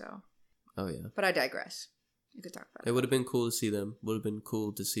voice, so. Oh, yeah. But I digress. You could talk about it. It would have been cool to see them. Would have been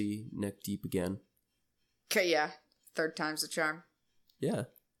cool to see Neck Deep again. Okay, yeah. 3rd time's the charm. Yeah.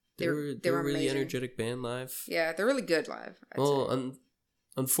 They were a really energetic band live. Yeah, they're really good live.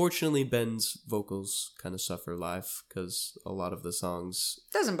 Unfortunately, Ben's vocals kind of suffer live because a lot of the songs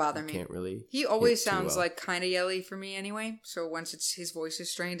doesn't bother me. Can't really. He always sounds like kind of yelly for me anyway. So once his voice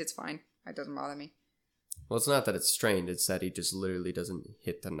is strained, it's fine. It doesn't bother me. Well, it's not that it's strained; it's that he just literally doesn't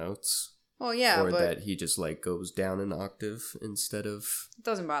hit the notes. Well, yeah, or that he just like goes down an octave instead of. It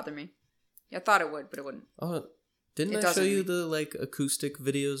doesn't bother me. I thought it would, but it wouldn't. Oh, didn't I show you the like acoustic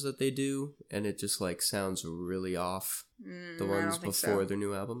videos that they do, and it just like sounds really off? The ones before their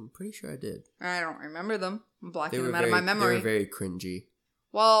new album. I'm pretty sure I did. I don't remember them. I'm blocking them out of my memory. They were very cringy.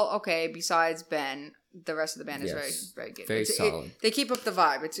 Well, okay. Besides Ben, the rest of the band is very, very good. Very solid. They keep up the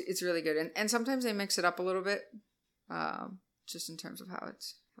vibe. It's really good, and sometimes they mix it up a little bit, just in terms of how it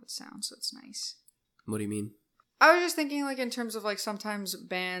sounds. So it's nice. What do you mean? I was just thinking, like, in terms of, like, sometimes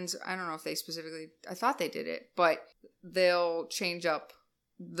bands, I don't know if they specifically, I thought they did it, but they'll change up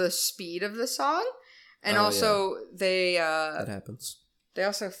the speed of the song. And that happens. They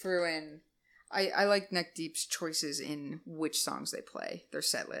also threw in, I like Neck Deep's choices in which songs they play, their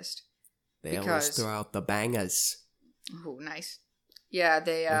set list. They always throw out the bangers. Oh, nice. Yeah,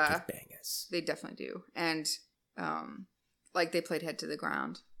 they bangers. They definitely do. And, like, they played Head to the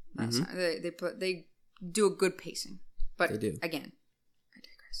Ground. They do a good pacing. But, again, I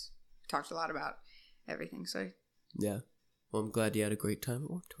digress. Talked a lot about everything, so. Yeah. Well, I'm glad you had a great time at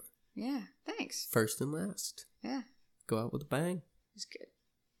Warped Tour. Yeah, thanks. First and last. Yeah. Go out with a bang. It's good.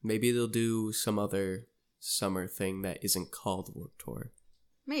 Maybe they'll do some other summer thing that isn't called Warped Tour.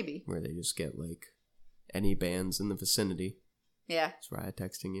 Maybe. Where they just get, like, any bands in the vicinity. Yeah. Is Ryan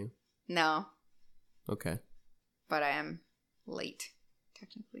texting you? No. Okay. But I am late,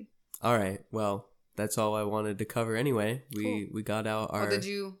 technically. All right. Well, that's all I wanted to cover anyway. We got out our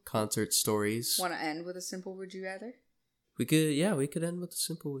concert stories. Want to end with a simple would you rather? We could end with a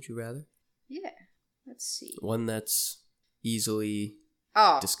simple would you rather. Yeah. Let's see. One that's easily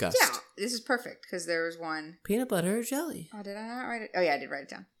discussed. Yeah, this is perfect because there was one. Peanut butter or jelly? Oh, did I not write it? Oh, yeah, I did write it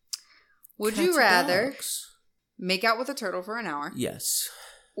down. Would you rather make out with a turtle for an hour? Yes.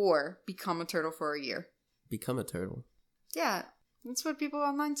 Or become a turtle for a year? Become a turtle. Yeah, that's what people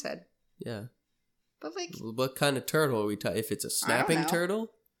online said. Yeah. But like, what kind of turtle are we talking? If it's a snapping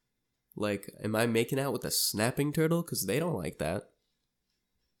turtle? Like, am I making out with a snapping turtle? Because they don't like that.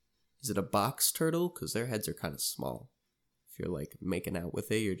 Is it a box turtle? Because their heads are kind of small. If you're, like, making out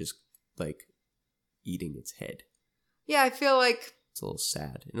with it, you're just, like, eating its head. Yeah, I feel like... It's a little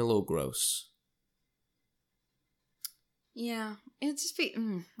sad and a little gross. Yeah, it's just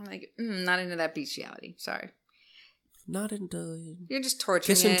not into that bestiality. Sorry. not into You're just torturing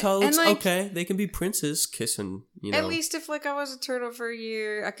kissing it. toads. And, like, okay, they can be princes kissing. You know, at least if like I was a turtle for a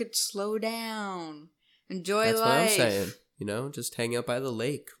year, I could slow down, enjoy that's life. what I'm saying. You know, just hang out by the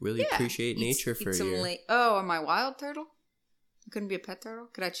lake, really appreciate nature for a year. Oh, am I a wild turtle? I couldn't be a pet turtle.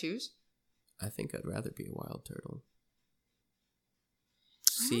 Could I choose? I think I'd rather be a wild turtle.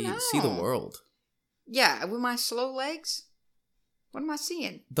 I don't See the know. world. Yeah, with my slow legs. What am I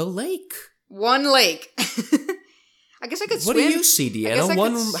seeing? The lake. One lake. I guess I could swim. What do you see, Deanna?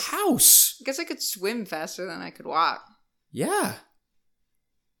 One house. I guess I could swim faster than I could walk. Yeah.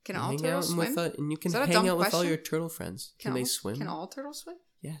 Can You all hang turtles out swim? and you can Is that a hang dumb out with all question? your turtle friends. Can they swim? Can all turtles swim?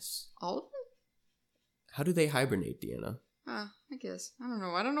 Yes. All of them? How do they hibernate, Deanna? I guess. I don't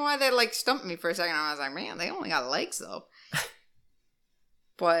know. I don't know why they like stumped me for a second. I was like, man, they only got legs though.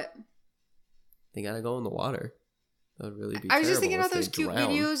 But They gotta go in the water. That would really be I was just terrible thinking about if those they cute drown.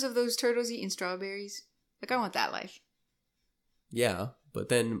 videos of those turtles eating strawberries. Like, I want that life. Yeah, but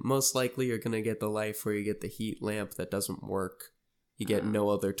then most likely you're gonna get the life where you get the heat lamp that doesn't work. You get no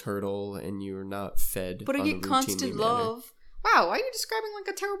other turtle, and you're not fed. But I on a get routinely constant manner. love. Wow, why are you describing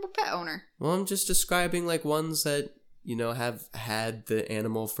like a terrible pet owner? Well, I'm just describing like ones that, you know, have had the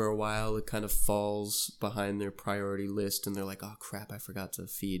animal for a while. It kind of falls behind their priority list, and they're like, oh crap, I forgot to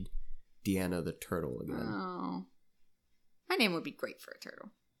feed Deanna the turtle again. Oh. My name would be great for a turtle.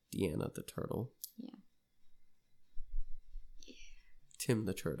 Deanna the turtle. Yeah. Tim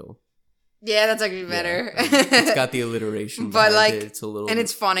the turtle. Yeah, that's actually better. Yeah, it's got the alliteration, but behind like, it. It's a little, and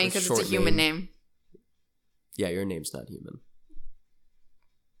it's funny because it's a short human name. Yeah, your name's not human.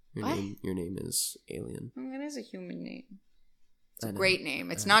 What? Your name is alien. I mean, it is a human name. It's a I know. great name.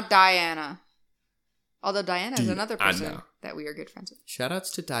 It's not Diana. Although Diana is another person Diana. that we are good friends with.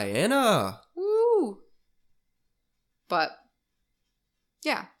 Shoutouts to Diana. Woo! But,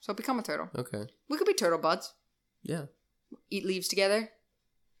 yeah, so become a turtle. Okay. We could be turtle buds. Yeah. Eat leaves together.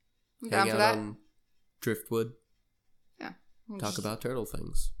 I'm down Hang for out that. on driftwood. Yeah. We'll Talk just- about turtle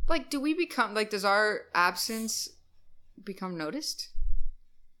things. Like, do we become, like, does our absence become noticed?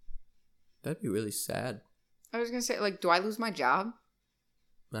 That'd be really sad. I was gonna say, like, do I lose my job?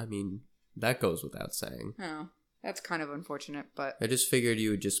 I mean, that goes without saying. Oh, that's kind of unfortunate, but I just figured you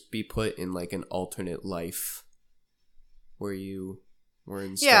would just be put in like an alternate life where you were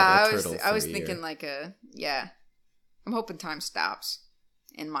instead yeah, a turtle I was for a thinking year. like I'm hoping time stops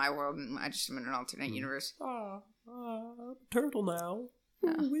in my world, and I just am in an alternate universe, I'm a turtle now.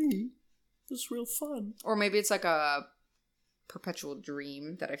 Yeah. Ooh-wee. This is real fun. or maybe it's like a perpetual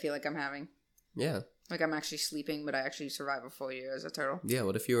dream that I feel like I'm having. Yeah. Like I'm actually sleeping, but I actually survive a full year as a turtle. Yeah,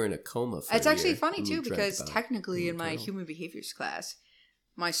 what if you were in a coma for It's a actually year funny and you too, dreamt because about technically being in a my turtle? human behaviors class,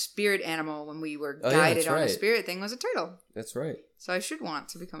 my spirit animal when we were Oh, yeah, guided that's on the right. spirit thing was a turtle. That's right. So I should want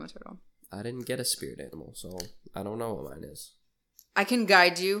to become a turtle. I didn't get a spirit animal, so I don't know what mine is. I can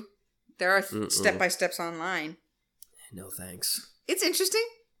guide you. There are Mm-mm. step-by-steps online. No thanks. It's interesting.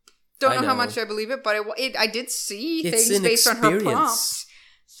 Don't I know how know. much I believe it, but I did see It's things an based on her experience. prompts.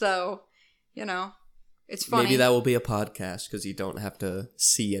 So, it's funny. Maybe that will be a podcast because you don't have to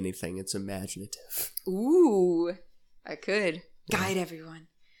see anything. It's imaginative. Ooh, I could guide everyone.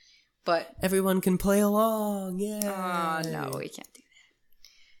 But, Everyone can play along. Yeah. no, we can't do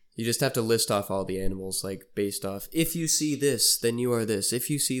You just have to list off all the animals, like based off. If you see this, then you are this. If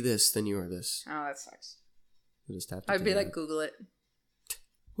you see this, then you are this. that. Oh, that sucks. You just have to. I'd do be that. like, Google it.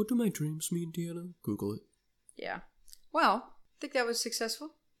 What do my dreams mean, Deanna? Google it. Yeah. Well, I think that was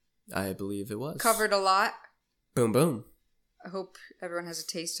successful. I believe it was. Covered a lot. Boom, boom. I hope everyone has a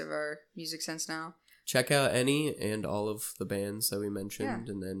taste of our music sense now. Check out any and all of the bands that we mentioned,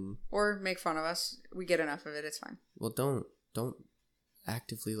 and then Or make fun of us. We get enough of it. It's fine. well, don't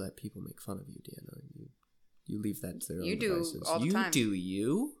actively let people make fun of you, Deanna. You leave that to their You own do devices. all the you time. do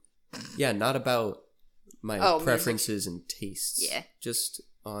you? Yeah, not about my Oh, music. preferences and tastes. Yeah. Just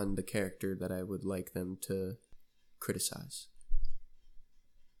on the character that I would like them to criticize.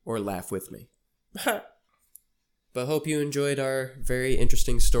 Or laugh with me. But hope you enjoyed our very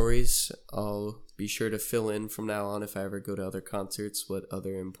interesting stories. I'll be sure to fill in from now on if I ever go to other concerts what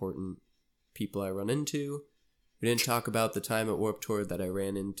other important people I run into. We didn't talk about the time at Warped Tour that I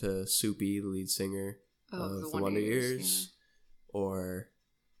ran into Soupy, the lead singer of the Wonder Years. Or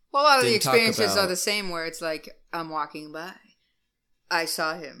Well, a lot of the Didn't talk experiences about- are the same where it's like, I'm walking by. I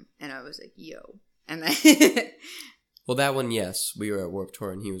saw him, and I was like, yo. And then... well, that one, yes, we were at Warped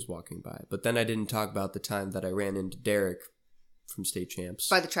Tour and he was walking by. But then I didn't talk about the time that I ran into Derek from State Champs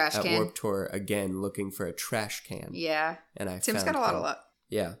by the trash at can. Warped Tour again, looking for a trash can. Yeah. And I Tim's found got a lot him. of luck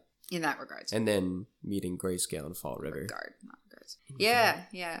Yeah, in that regards. and then meeting Grayscale in Fall River. Regard, not regards. Yeah,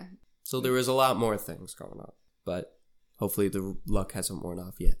 yeah. So there was a lot more things going on. But Hopefully the luck hasn't worn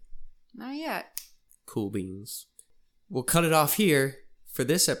off yet. Not yet. Cool beans. We'll cut it off here for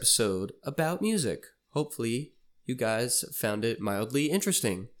this episode about music. Hopefully you guys found it mildly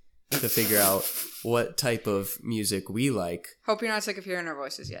interesting to figure out what type of music we like. Hope you're not sick of hearing our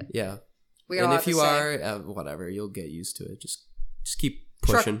voices yet. Yeah. We got and a lot if you to say. are, whatever, you'll get used to it. Just keep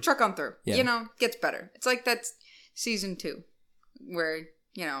pushing. Truck on through. Yeah. You know, gets better. It's like that's season 2, where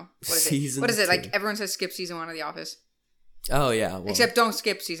what is Season it? What is it? 2. Like everyone says, skip season 1 of The Office. Oh yeah. Well, Except don't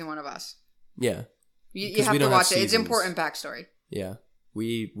skip season 1 of Us. yeah. You have to watch it. It's important backstory. Yeah.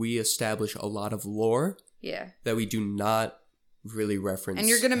 We establish a lot of lore Yeah. that we do not really reference. And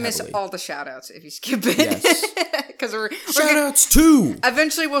you're going to miss heavily. all the shout outs if you skip it. Yes. Because we're Shout outs too!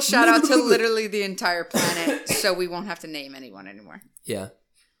 eventually we'll shout out to literally the entire planet, so we won't have to name anyone anymore. Yeah.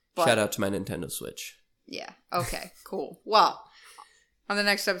 But, Shout out to my Nintendo Switch. Yeah. Okay. Cool. Well, on the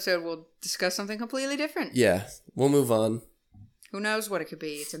next episode, we'll discuss something completely different. Yeah. We'll move on. Who knows what it could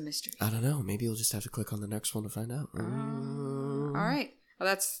be? It's a mystery. I don't know. Maybe you'll just have to click on the next one to find out. All right. Well,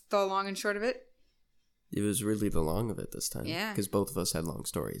 that's the long and short of it. It was really the long of it this time. Yeah. Because both of us had long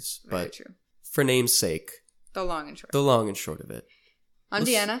stories. Very But true. for name's sake, The long and short. the long and short of it. I'm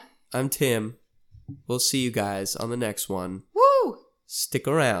Deanna. I'm Tim. We'll see you guys on the next one. Woo! Stick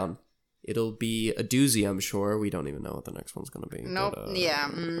around. It'll be a doozy, I'm sure. We don't even know what the next one's going to be. Nope. But, Yeah.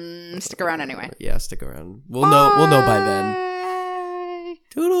 Stick around anyway. Yeah, stick around. We'll know by then. Bye.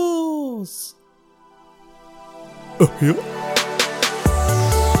 Toodles!